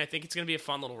things here, and I think it's going to be a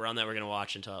fun little run that we're going to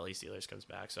watch until at least Ehlers comes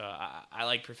back. So I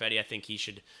like Perfetti. I think he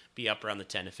should be up around the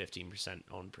 10 to 15%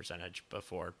 owned percentage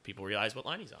before people realize what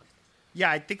line he's on. Yeah,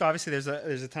 I think obviously there's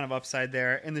a ton of upside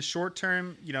there. In the short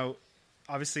term,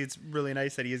 obviously it's really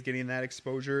nice that he is getting that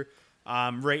exposure.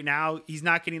 Right now, he's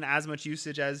not getting as much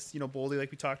usage as, Boldy,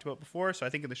 like we talked about before. So I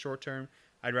think in the short term,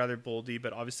 I'd rather Boldy,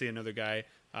 but obviously another guy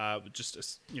with just a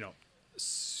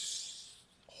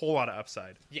whole lot of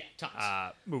upside. Yeah,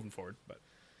 tons. Moving forward. But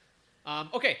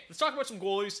okay, let's talk about some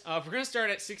goalies. We're going to start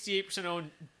at 68%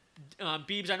 owned.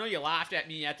 Beebs, I know you laughed at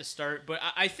me at the start, but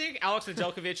I think Alex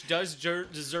Nedeljkovic does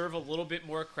deserve a little bit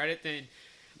more credit than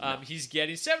he's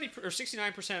getting. 70 or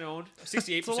 69% owned,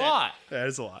 68%. That's a lot. That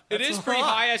is a lot. It is pretty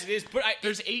high as it is, but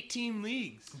there's 18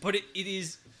 leagues. But it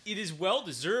is well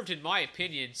deserved in my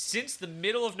opinion. Since the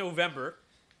middle of November,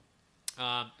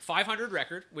 500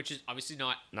 record, which is obviously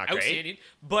not outstanding, great,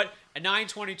 but a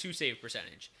 922 save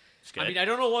percentage. I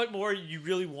don't know what more you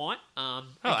really want.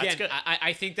 Again,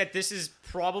 I think that this is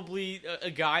probably a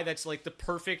guy that's like the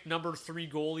perfect number 3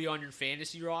 goalie on your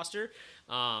fantasy roster.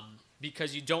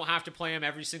 Because you don't have to play him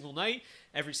every single night,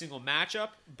 every single matchup.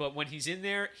 But when he's in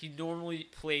there, he normally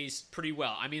plays pretty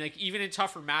well. Even in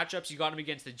tougher matchups, you got him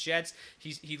against the Jets.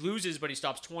 He loses, but he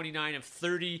stops 29 of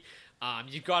 30.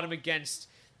 You got him against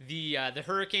the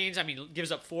Hurricanes.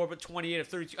 Gives up 4, but 28 of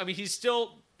 32. He's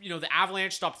still, the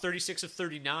Avalanche stopped 36 of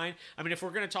 39. If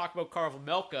we're going to talk about Karel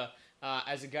Vejmelka,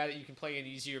 as a guy that you can play in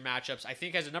easier matchups, I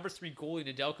think as a number 3 goalie,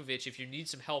 Nedeljkovic, if you need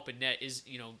some help in net, is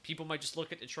people might just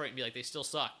look at Detroit and be like, they still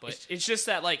suck. But it's just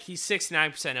that he's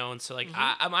 69% owned. So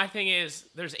my thing is,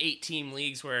 there's 8 team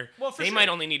leagues where they might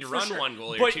only need to run one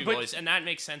goalie or 2 goalies, and that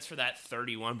makes sense for that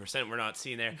 31% we're not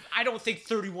seeing there. I don't think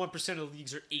 31% of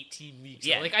leagues are 8 team leagues.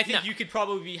 Yeah, I think you could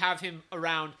probably have him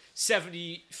around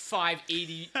 75,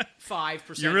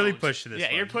 85%. You're really owned. pushing this. Yeah,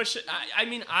 one. you're pushing.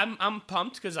 I'm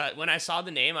pumped because when I saw the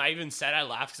name, I even said I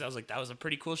laughed because I was like, that was a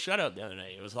pretty cool shutout the other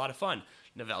night. It was a lot of fun.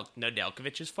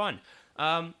 Nedeljkovic is fun.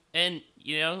 And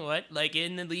you know what?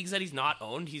 In the leagues that he's not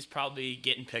owned, he's probably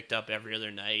getting picked up every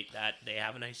other night that they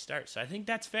have a nice start. So I think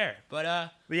that's fair.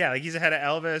 But yeah, he's ahead of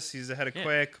Elvis. He's ahead of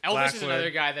Quick. Elvis Blackwood. is another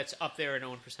guy that's up there in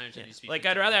owned percentage. Yeah.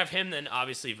 I'd rather have him than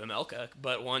obviously Vejmelka,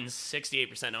 but one's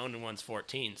 68% owned and one's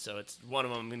 14. So it's one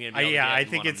of them going to be. I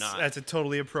think that's a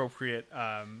totally appropriate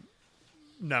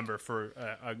number for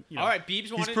all right,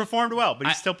 Beebs he's performed well, but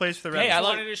he still plays for the Red Wings. I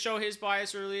wanted to show his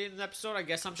bias early in the episode. I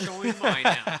guess I'm showing mine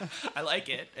now. I like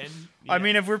it. And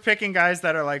if we're picking guys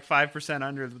that are 5%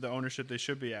 under the ownership they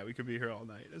should be at, we could be here all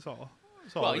night. That's all.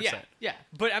 Yeah.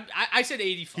 But I said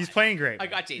 85. He's playing great. I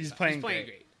got to 85. He's playing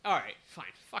great. All right, fine.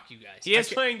 Fuck you guys. He is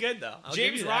playing good though.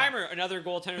 James Reimer, another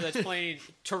goaltender that's playing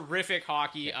terrific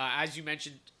hockey. As you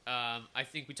mentioned, I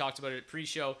think we talked about it at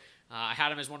pre-show. I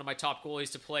had him as one of my top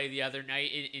goalies to play the other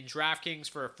night in DraftKings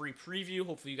for a free preview.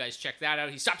 Hopefully you guys check that out.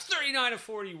 He stopped 39 of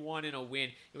 41 in a win.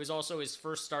 It was also his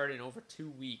first start in over 2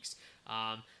 weeks.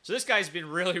 So this guy's been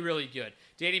really, really good.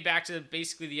 Dating back to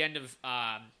basically the end of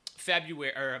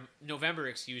November,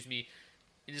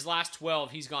 In his last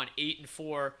 12, he's gone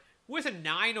 8-4 with a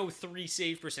 903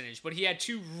 save percentage, but he had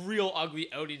 2 real ugly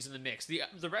outings in the mix.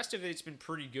 The rest of it's been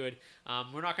pretty good.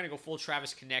 We're not going to go full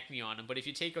Travis Konechny on him, but if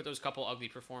you take out those couple ugly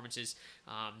performances,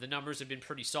 the numbers have been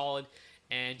pretty solid.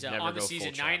 And on the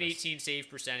season, 918 save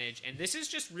percentage. And this is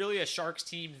just really a Sharks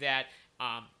team that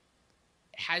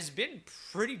has been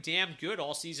pretty damn good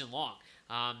all season long.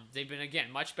 They've been,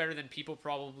 again, much better than people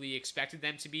probably expected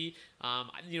them to be.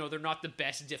 They're not the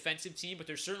best defensive team, but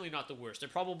they're certainly not the worst. They're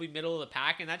probably middle of the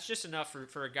pack, and that's just enough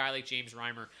for a guy like James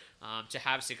Reimer to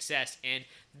have success. And,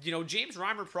 James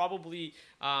Reimer probably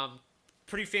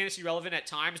pretty fantasy relevant at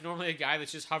times. Normally a guy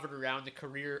that's just hovered around the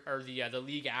career or the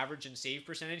league average in save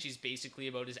percentage. He's basically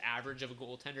about as average of a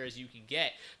goaltender as you can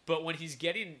get. But when he's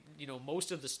getting,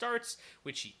 most of the starts,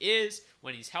 which he is,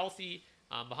 when he's healthy,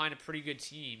 behind a pretty good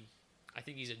team, I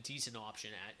think he's a decent option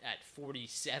at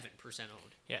 47%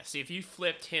 owned. Yeah, see, if you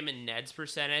flipped him and Ned's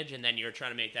percentage and then you're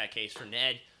trying to make that case for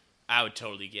Ned, I would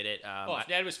totally get it. If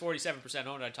Ned was 47%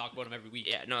 owned, I'd talk about him every week.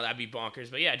 Yeah, no, that'd be bonkers.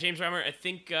 But yeah, James Reimer, I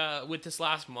think with this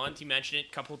last month, you mentioned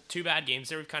it, 2 bad games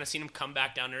there. We've kind of seen him come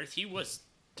back down to earth. He was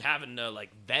having a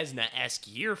Vezina-esque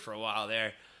year for a while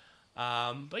there.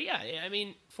 But yeah, I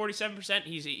mean, 47%,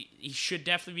 he should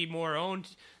definitely be more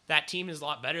owned. That team is a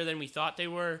lot better than we thought they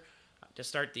were to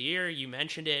start the year. You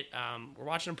mentioned it. We're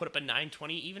watching him put up a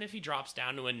 920. Even if he drops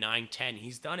down to a 910,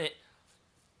 he's done it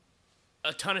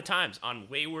a ton of times on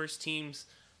way worse teams.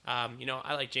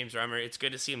 I like James Reimer. It's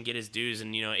good to see him get his dues,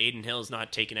 and Adin Hill's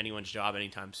not taking anyone's job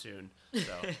anytime soon.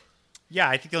 So yeah,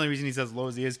 I think the only reason he's as low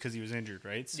as he is because he was injured,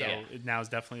 right? So now is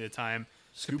definitely the time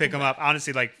to pick him up.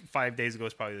 Honestly, 5 days ago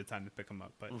is probably the time to pick him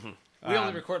up. But we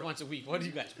only record once a week. What do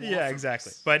you guys want? Yeah,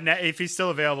 exactly. But if he's still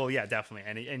available, yeah, definitely.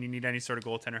 And you need any sort of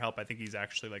goaltender help, I think he's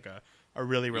actually a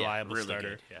really reliable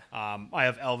starter. Good, yeah. I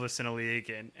have Elvis in a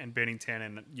league and Binnington,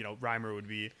 and Reimer would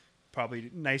be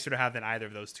probably nicer to have than either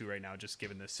of those two right now, just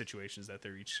given the situations that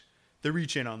they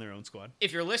reach in on their own squad.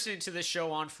 If you're listening to this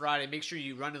show on Friday, make sure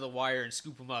you run to the wire and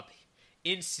scoop them up.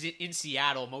 In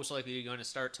Seattle, most likely you're going to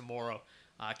start tomorrow.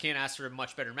 Can't ask for a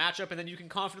much better matchup, and then you can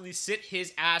confidently sit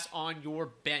his ass on your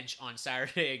bench on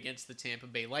Saturday against the Tampa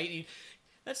Bay Lightning.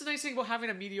 That's the nice thing about having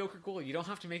a mediocre goalie. You don't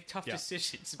have to make tough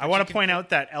decisions. I want to point out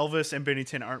that Elvis and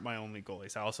Binnington aren't my only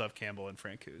goalies. I also have Campbell and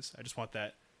Francouz. I just want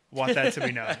that to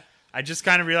be known. I just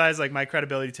kind of realized my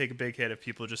credibility take a big hit if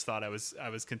people just thought I was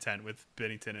content with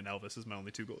Binnington and Elvis as my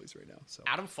only 2 goalies right now. So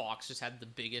Adam Fox just had the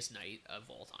biggest night of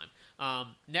all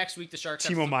time. Next week the Sharks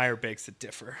Timo Meier begs to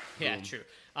differ. Yeah, true.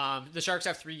 The Sharks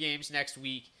have 3 games next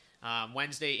week.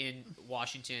 Wednesday in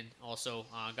Washington, also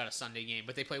got a Sunday game,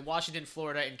 but they play Washington,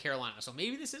 Florida, and Carolina. So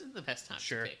maybe this isn't the best time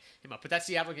to pick him up. But that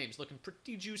Seattle game is looking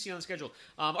pretty juicy on the schedule.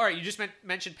 All right, you just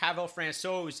mentioned Pavel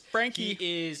Francouz. Frankie.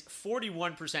 He is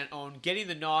 41% owned, getting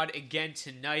the nod again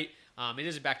tonight. It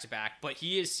is a back-to-back, but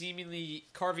he is seemingly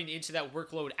carving into that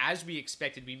workload as we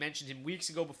expected. We mentioned him weeks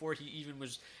ago before he even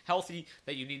was healthy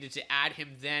that you needed to add him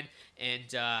then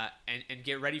and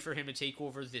get ready for him to take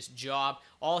over this job.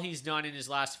 All he's done in his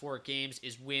last 4 games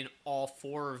is win all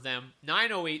 4 of them.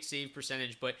 908 save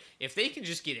percentage, but if they can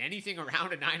just get anything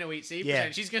around a 908 save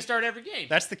percentage, he's going to start every game.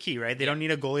 That's the key, right? They don't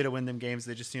need a goalie to win them games.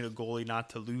 They just need a goalie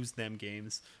not to lose them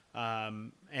games.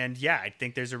 I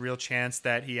think there's a real chance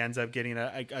that he ends up getting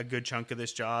a good chunk of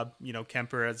this job.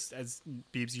 Kemper, as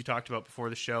Beebs, you talked about before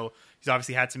the show, he's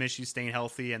obviously had some issues staying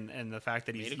healthy, and the fact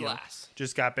that he's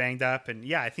just got banged up.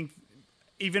 And I think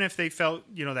even if they felt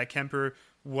that Kemper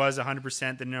was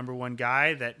 100% the number 1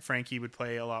 guy, that Frankie would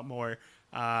play a lot more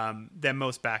than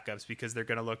most backups, because they're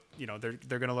going to look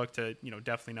they're going to look to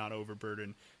definitely not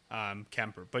overburden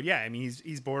Kemper. But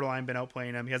he's borderline been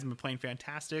outplaying him. He hasn't been playing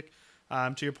fantastic.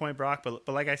 To your point, Brock, but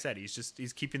like I said,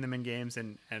 he's keeping them in games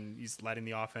and he's letting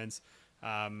the offense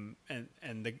and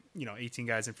the 18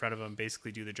 guys in front of him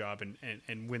basically do the job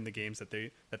and win the games that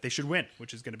they should win,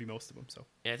 which is going to be most of them. So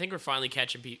yeah, I think we're finally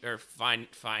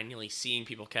finally seeing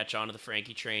people catch on to the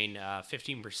Frankie train.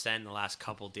 15% in the last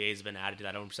couple of days have been added to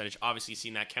that own percentage. Obviously,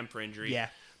 seeing that Kemper injury,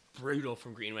 brutal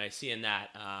from Greenway. Seeing that,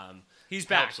 he's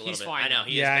back. He's fine. I know.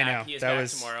 He is back. I know. He is back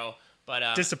tomorrow.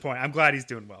 But disappointing. I'm glad he's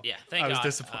doing well. Yeah, thank God. I was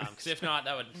disappointed. Because if not,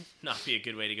 that would not be a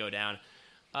good way to go down.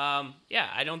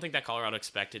 I don't think that Colorado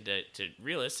expected to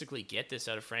realistically get this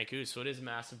out of Francouz, so it is a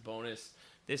massive bonus.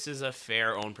 This is a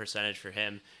fair own percentage for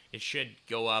him. It should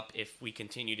go up if we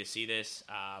continue to see this.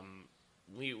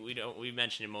 We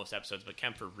mentioned in most episodes, but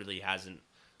Kemper really hasn't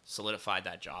solidified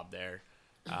that job there.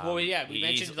 Well, yeah, we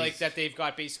mentioned that they've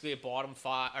got basically a bottom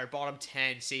 5 or bottom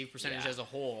 10 save percentage as a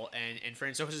whole, and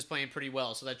Francouz is playing pretty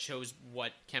well, so that shows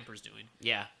what Kemper's doing.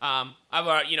 Yeah,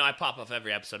 I pop off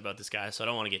every episode about this guy, so I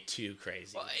don't want to get too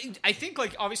crazy. Well, I think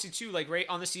obviously too right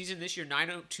on the season this year,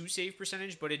 902 save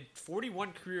percentage, but in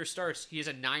 41 career starts, he has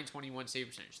a 921 save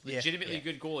percentage. Legitimately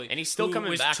good goalie, and he's still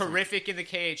coming back. Terrific in the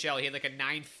KHL. He had a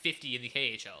 950 in the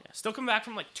KHL. Yeah, still coming back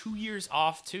from 2 years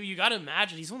off too. You got to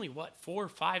imagine he's only 4 or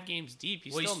 5 games deep.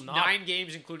 He's still not 9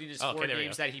 games, including his 4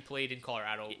 games that he played in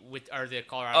Colorado the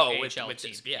Colorado KHL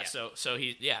team.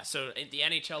 So at the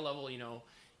NHL level,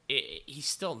 he's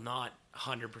still not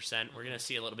 100%. We're gonna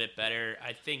see a little bit better.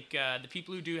 I think the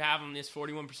people who do have him this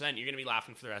 41%, you're gonna be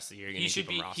laughing for the rest of the year. He should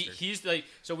be. He's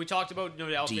so we talked about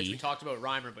Nedeljkovic, we talked about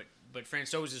Reimer, but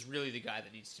Francouz is really the guy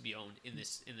that needs to be owned in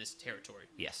this territory.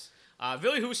 Yes.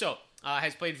 Ville Husso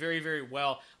has played very, very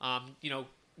well.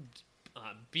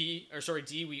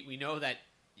 D, we know that,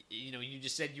 you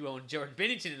just said you own Jordan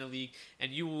Binnington in the league,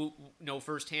 and you will know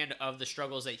firsthand of the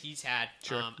struggles that he's had.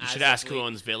 Sure. You should ask who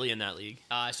owns Ville in that league.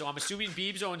 So I'm assuming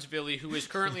Biebs owns Ville, who is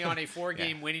currently on a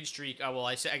 4-game winning streak.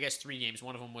 I guess 3 games.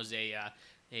 One of them was a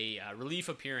relief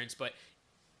appearance, but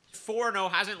 4-0,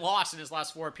 hasn't lost in his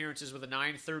last 4 appearances with a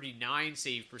 939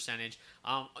 save percentage.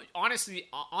 Honestly,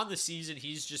 on the season,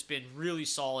 he's just been really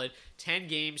solid. 10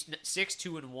 games,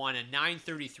 6-2-1, a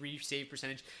 933 save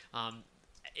percentage.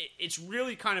 It's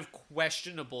really kind of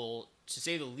questionable, to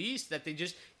say the least, that they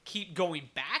just keep going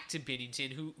back to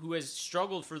Binnington, who has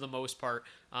struggled for the most part,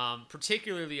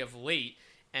 particularly of late.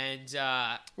 And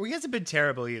he hasn't been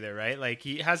terrible either, right?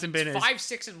 He hasn't been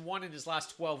 5-6-1 in his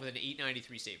last 12 with an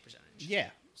 893 save percentage. Yeah.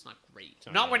 It's not great.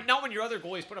 Not when your other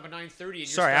goalies put up a 930. And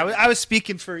sorry, I was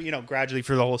speaking for gradually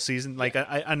for the whole season,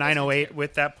 a 908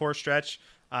 with that poor stretch.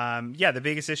 The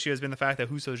biggest issue has been the fact that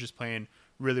Husso's just playing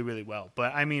really, really well.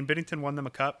 But I mean, Binnington won them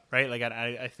a cup, right?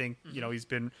 I think he's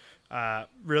been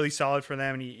really solid for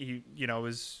them, and he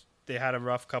they had a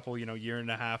rough couple year and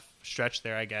a half stretch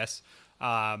there, I guess.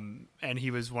 And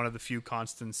he was one of the few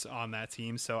constants on that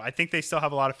team. So I think they still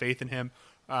have a lot of faith in him.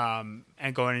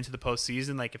 And going into the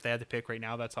postseason, if they had to pick right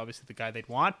now, that's obviously the guy they'd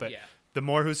want. But the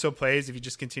more Husso plays, if he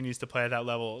just continues to play at that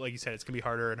level, like you said, it's going to be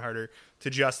harder and harder to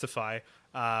justify.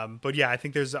 But I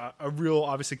think there's a real,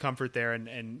 obviously, comfort there,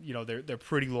 and they're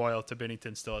pretty loyal to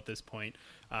Binnington still at this point.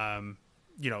 When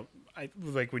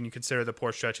you consider the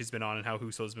poor stretch he's been on and how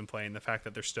Husso's been playing, the fact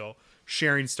that they're still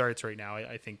sharing starts right now,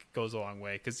 I think goes a long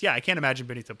way. Because I can't imagine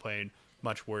Binnington playing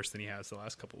much worse than he has the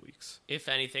last couple of weeks. If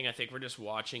anything, I think we're just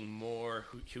watching more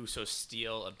Husso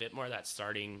steal a bit more of that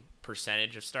starting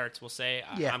percentage of starts, we'll say.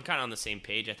 I'm kind of on the same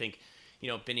page. I think,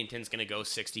 Binnington's going to go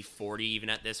 60-40 even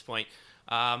at this point.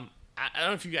 I don't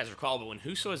know if you guys recall, but when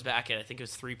Husso was back at, I think it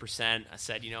was 3%, I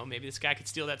said, maybe this guy could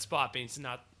steal that spot, but he's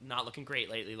not looking great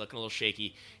lately, looking a little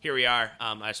shaky. Here we are.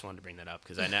 I just wanted to bring that up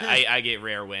because I get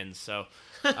rare wins. So,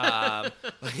 I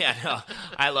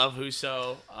love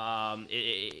Husso.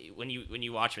 When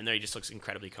you watch him there, he just looks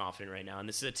incredibly confident right now. And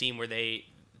this is a team where they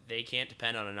can't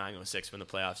depend on a 9-6 when the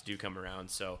playoffs do come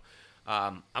around. So,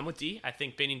 I'm with D. I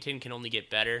think Binnington can only get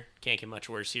better. Can't get much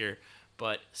worse here.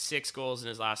 But 6 goals in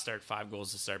his last start, 5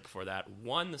 goals to start before that,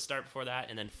 1 the start before that,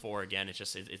 and then 4 again. It's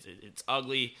just it's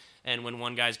ugly. And when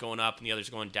one guy's going up and the other's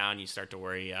going down, you start to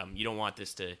worry. You don't want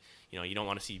this to, you don't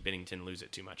want to see Binnington lose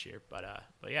it too much here. But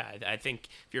I think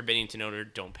if you're a Binnington owner,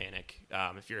 don't panic.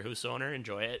 If you're a Husso owner,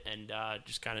 enjoy it and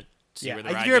just kind of see where the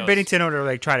ride goes. If you're a Binnington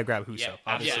owner, try to grab Husso. Yeah,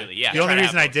 obviously. Absolutely. Yeah. The only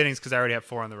reason I didn't is because I already have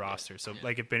 4 on the roster. So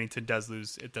if Binnington does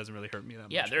lose, it doesn't really hurt me that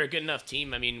much. Yeah, they're a good enough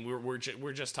team. I mean, we're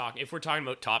just talking. If we're talking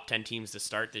about top 10 teams to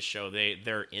start this show,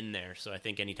 they're in there. So I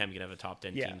think anytime you can have a top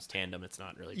 10 teams tandem, it's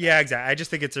not really bad. Yeah, exactly. I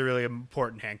just think it's a really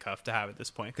important handcuff to have at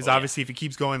this point because obviously if it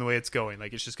keeps going the way it's going,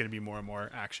 it's just going to be more and more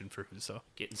action for Husso.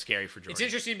 Getting scary for Jordan. It's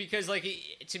interesting because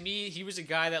to me, he was a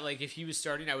guy that if he was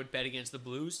starting, I would bet against the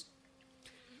Blues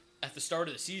at the start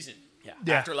of the season. Yeah.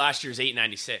 After last year's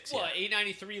 896. Well,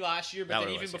 893 last year, but then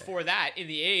even before that, in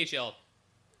the AHL,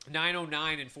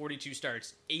 909 and 42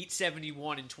 starts,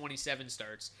 871 and 27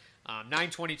 starts,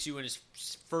 922 in his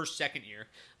second year.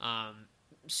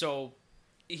 So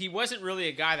he wasn't really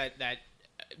a guy that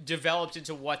developed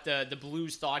into what the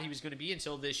Blues thought he was going to be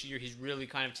until this year. He's really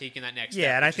kind of taken that next step.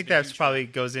 Yeah, and I think that's probably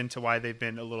goes into why they've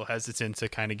been a little hesitant to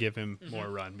kind of give him more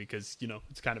run because,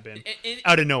 it's kind of been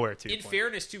out of nowhere too. In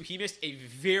fairness, too, he missed a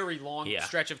very long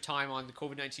stretch of time on the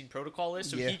COVID-19 protocol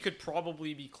list, so he could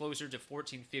probably be closer to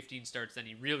 14, 15 starts than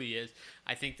he really is.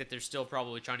 I think that they're still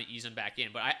probably trying to ease him back in,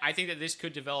 but I think that this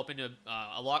could develop into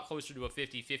a lot closer to a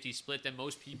 50-50 split than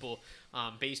most people,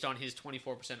 based on his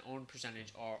 24% owned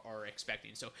percentage, are expecting.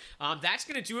 champion. So that's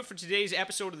going to do it for today's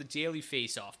episode of the Daily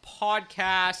Face-Off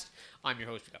podcast. I'm your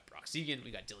host. We got Brock Segan,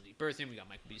 we got Dylan D. Berthium, we got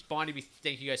Michael B. Bondi. We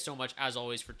thank you guys so much, as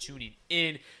always, for tuning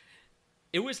in.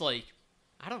 It was like,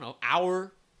 I don't know,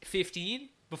 hour 15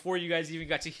 before you guys even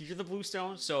got to hear the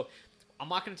Bluestones. So I'm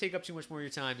not going to take up too much more of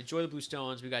your time. Enjoy the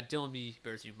Bluestones. We got Dylan B.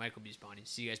 Berthium, Michael B. Bondi.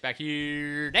 See you guys back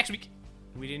here next week.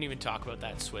 We didn't even talk about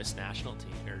that Swiss national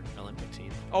team or Olympic team.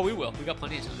 Oh, we will. We got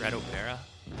plenty of time. Red Opera.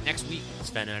 Next week.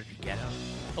 Sven Ghetto.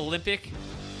 Olympic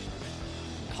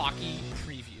hockey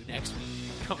preview next week.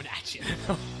 Coming at you.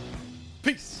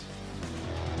 Peace.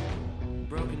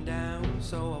 Broken down,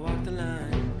 so I walk the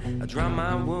line. I dry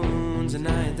my wounds and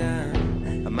I ain't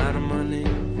down. I'm out of money,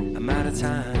 I'm out of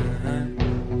time.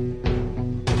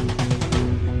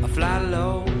 I fly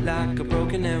low like a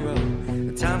broken arrow.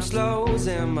 The time slows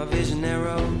and my vision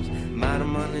narrows. I'm out of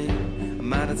money,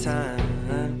 I'm out of time.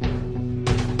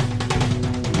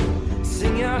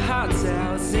 Sing your hearts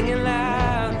out, sing it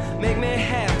loud. Make me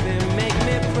happy, make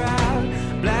me proud.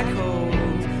 Black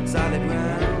holes, solid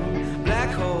ground. Black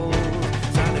holes,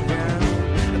 solid ground.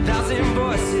 1,000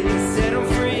 voices, set them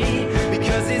free.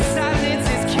 Because this silence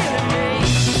is killing me.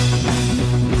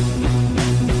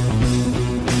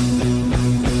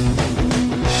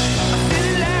 I feel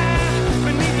alive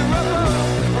beneath the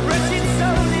rubble. A wretched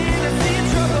soul in a sea of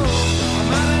trouble.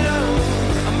 I'm all alone,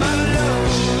 I'm all alone.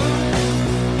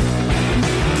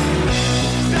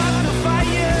 Start the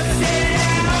fire, set it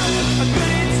out. A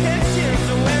good intentions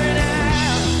are wearing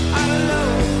out. All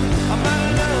alone, I'm all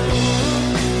alone.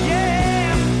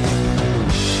 Yeah.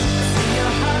 Sing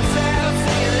your hearts out,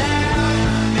 sing it loud.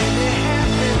 Make me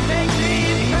happy, make me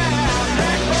proud.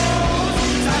 Black holes,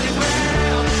 solid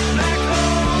ground. Black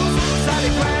holes,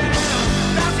 solid ground.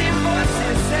 1,000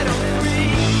 voices set them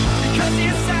free. Because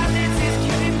your silence is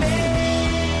killing me.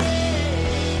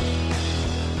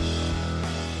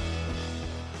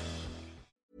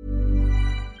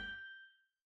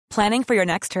 Planning for your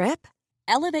next trip?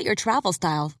 Elevate your travel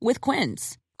style with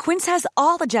Quince. Quince has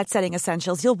all the jet-setting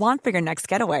essentials you'll want for your next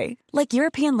getaway, like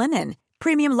European linen,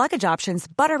 premium luggage options,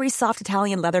 buttery soft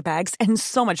Italian leather bags, and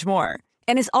so much more.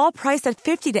 And is all priced at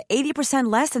 50 to 80%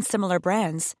 less than similar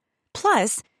brands.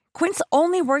 Plus, Quince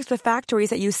only works with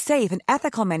factories that use safe and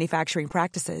ethical manufacturing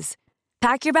practices.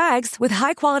 Pack your bags with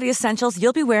high-quality essentials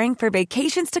you'll be wearing for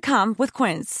vacations to come with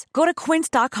Quince. Go to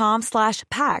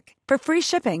quince.com/pack for free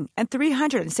shipping and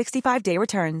 365-day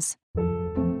returns.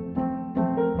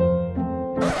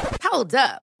 Hold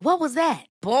up. What was that?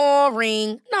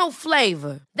 Boring. No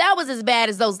flavor. That was as bad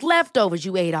as those leftovers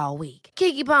you ate all week.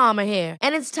 Keke Palmer here,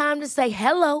 and it's time to say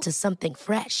hello to something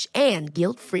fresh and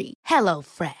guilt-free. Hello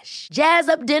Fresh. Jazz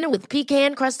up dinner with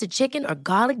pecan-crusted chicken or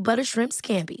garlic butter shrimp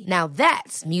scampi. Now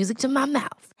that's music to my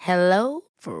mouth. Hello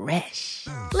Fresh.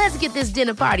 Let's get this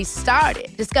dinner party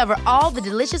started. Discover all the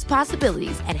delicious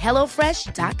possibilities at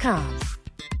hellofresh.com.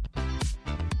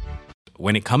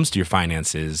 When it comes to your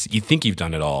finances, you think you've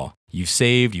done it all. You've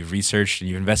saved, you've researched, and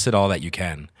you've invested all that you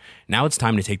can. Now it's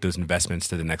time to take those investments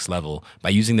to the next level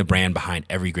by using the brand behind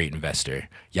every great investor,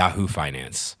 Yahoo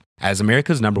Finance. As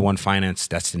America's #1 finance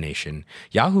destination,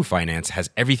 Yahoo Finance has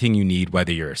everything you need,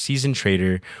 whether you're a seasoned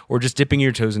trader or just dipping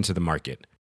your toes into the market.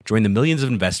 Join the millions of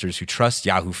investors who trust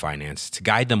Yahoo Finance to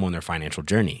guide them on their financial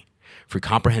journey. For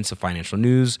comprehensive financial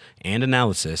news and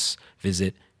analysis,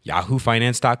 visit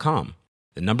yahoofinance.com,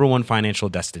 the #1 financial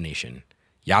destination,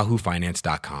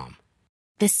 yahoofinance.com.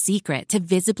 The secret to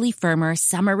visibly firmer,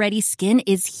 summer-ready skin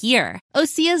is here.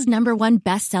 Osea's #1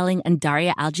 best-selling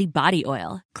Undaria Algae Body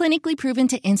Oil. Clinically proven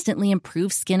to instantly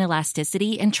improve skin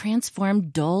elasticity and transform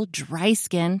dull, dry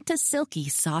skin to silky,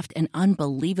 soft, and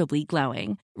unbelievably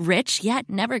glowing. Rich yet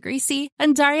never greasy,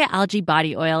 Undaria Algae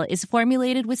Body Oil is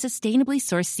formulated with sustainably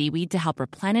sourced seaweed to help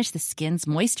replenish the skin's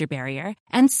moisture barrier,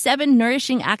 and 7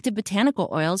 nourishing active botanical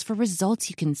oils for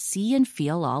results you can see and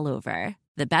feel all over.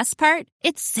 The best part?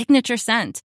 Its signature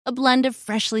scent. A blend of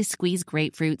freshly squeezed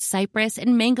grapefruit, cypress,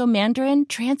 and mango mandarin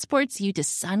transports you to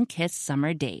sun-kissed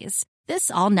summer days. This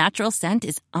all-natural scent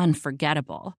is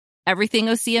unforgettable. Everything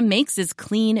Osea makes is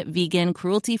clean, vegan,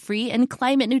 cruelty-free, and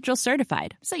climate-neutral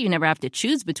certified, so you never have to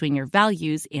choose between your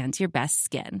values and your best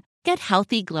skin. Get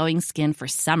healthy, glowing skin for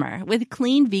summer with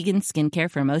clean, vegan skincare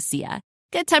from Osea.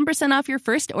 Get 10% off your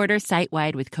first order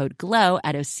site-wide with code GLOW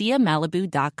at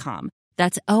OseaMalibu.com.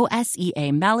 That's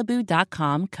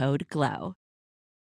OSEAMalibu.com, code GLOW.